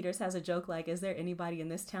Evan Peters has a joke like, is there anybody in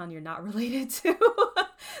this town you're not related to?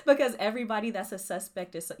 Because everybody that's a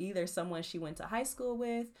suspect is either someone she went to high school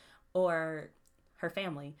with or her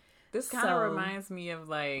family. This kind of reminds me of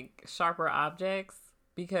like Sharper Objects,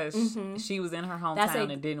 because she was in her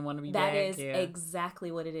hometown and didn't want to be back. That is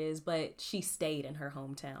exactly what it is, but she stayed in her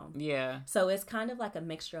hometown. Yeah. So it's kind of like a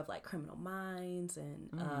mixture of like Criminal Minds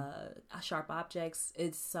and Sharp Objects.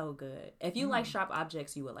 It's so good. If you like Sharp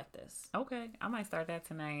Objects, you would like this. Okay. I might start that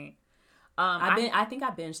tonight. I think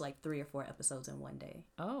I binged like 3 or 4 episodes in one day.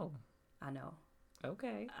 Oh. I know.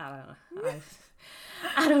 Okay. I don't know.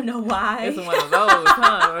 I don't know why. It's one of those,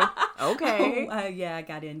 huh? Okay. Yeah, I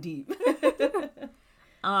got in deep.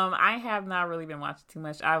 I have not really been watching too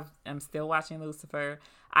much. I'm still watching Lucifer.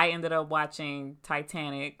 I ended up watching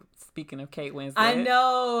Titanic. Speaking of Kate Winslet, I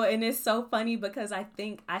know, and it's so funny because I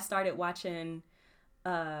think I started watching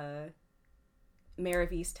Mayor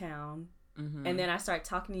of Easttown, and then I start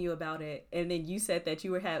talking to you about it, and then you said that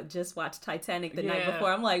you had just watched Titanic the night Yeah.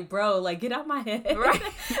 before. I'm like, bro, like, get out my head. Right.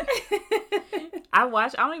 I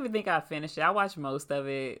don't even think I finished it. I watched most of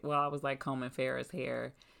it while I was like combing Farrah's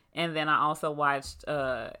hair. And then I also watched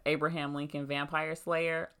Abraham Lincoln Vampire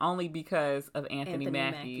Slayer only because of Anthony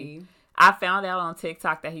Mackie. I found out on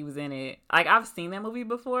TikTok that he was in it. Like, I've seen that movie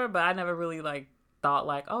before, but I never really like thought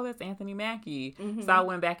like, oh, that's Anthony Mackie. Mm-hmm. So I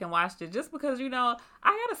went back and watched it just because, you know,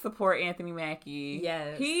 I gotta support Anthony Mackie.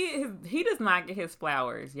 Yes. He does not get his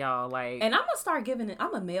flowers, y'all. Like, And I'm gonna start giving it.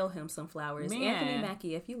 I'm gonna mail him some flowers. Man. Anthony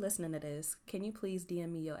Mackie, if you listening to this, can you please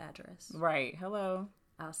DM me your address? right. Hello.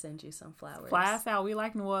 I'll send you some flowers. Fly us out. We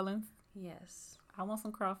like New Orleans. Yes. I want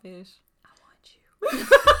some crawfish. I want you.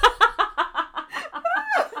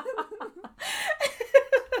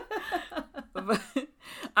 But,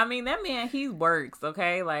 I mean, that man, he works,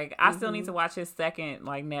 okay? Like, I still need to watch his second,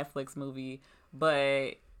 like, Netflix movie,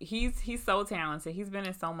 but he's so talented. He's been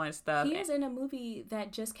in so much stuff. He is in a movie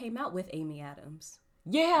that just came out with Amy Adams.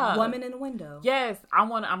 Yeah. Woman in the Window. Yes, I'm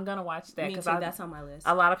gonna watch that. Me too, that's on my list.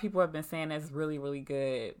 A lot of people have been saying that's really, really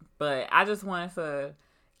good, but I just wanted to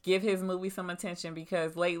give his movie some attention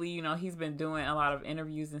because lately, you know, he's been doing a lot of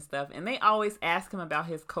interviews and stuff, and they always ask him about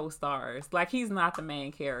his co-stars. Like, he's not the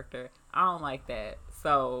main character. I don't like that.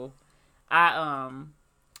 So,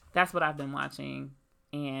 that's what I've been watching,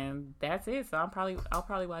 and that's it. So I'll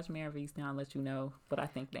probably watch Mare of Easttown and let you know what I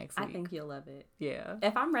think next week. I think you'll love it. Yeah.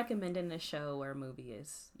 If I'm recommending a show or a movie,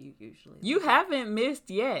 You haven't missed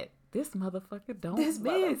yet. This motherfucker don't miss.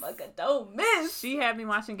 Motherfucker don't miss. She had me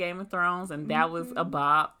watching Game of Thrones, and that was a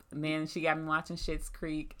bop. And then she got me watching Schitt's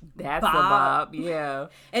Creek. That's a bop. Yeah.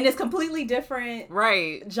 And it's completely different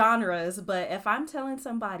Right. genres. But if I'm telling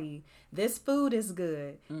somebody this food is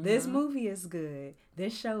good, this movie is good,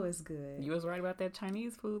 this show is good. You was right about that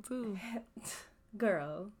Chinese food, too.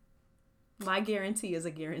 Girl, my guarantee is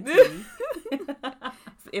a guarantee.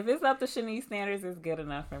 If it's up to Shanice standards, it's good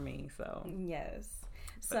enough for me. So Yes.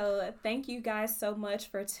 So thank you guys so much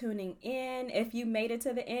for tuning in. If you made it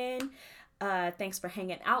to the end, thanks for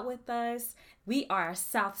hanging out with us. We are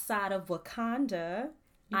South Side of Wakanda.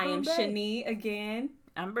 I am Shani again.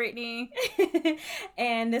 I'm Brittany.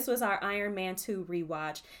 And this was our Iron Man 2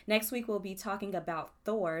 rewatch. Next week we'll be talking about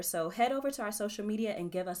Thor. So head over to our social media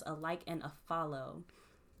and give us a like and a follow.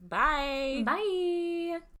 Bye.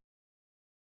 Bye.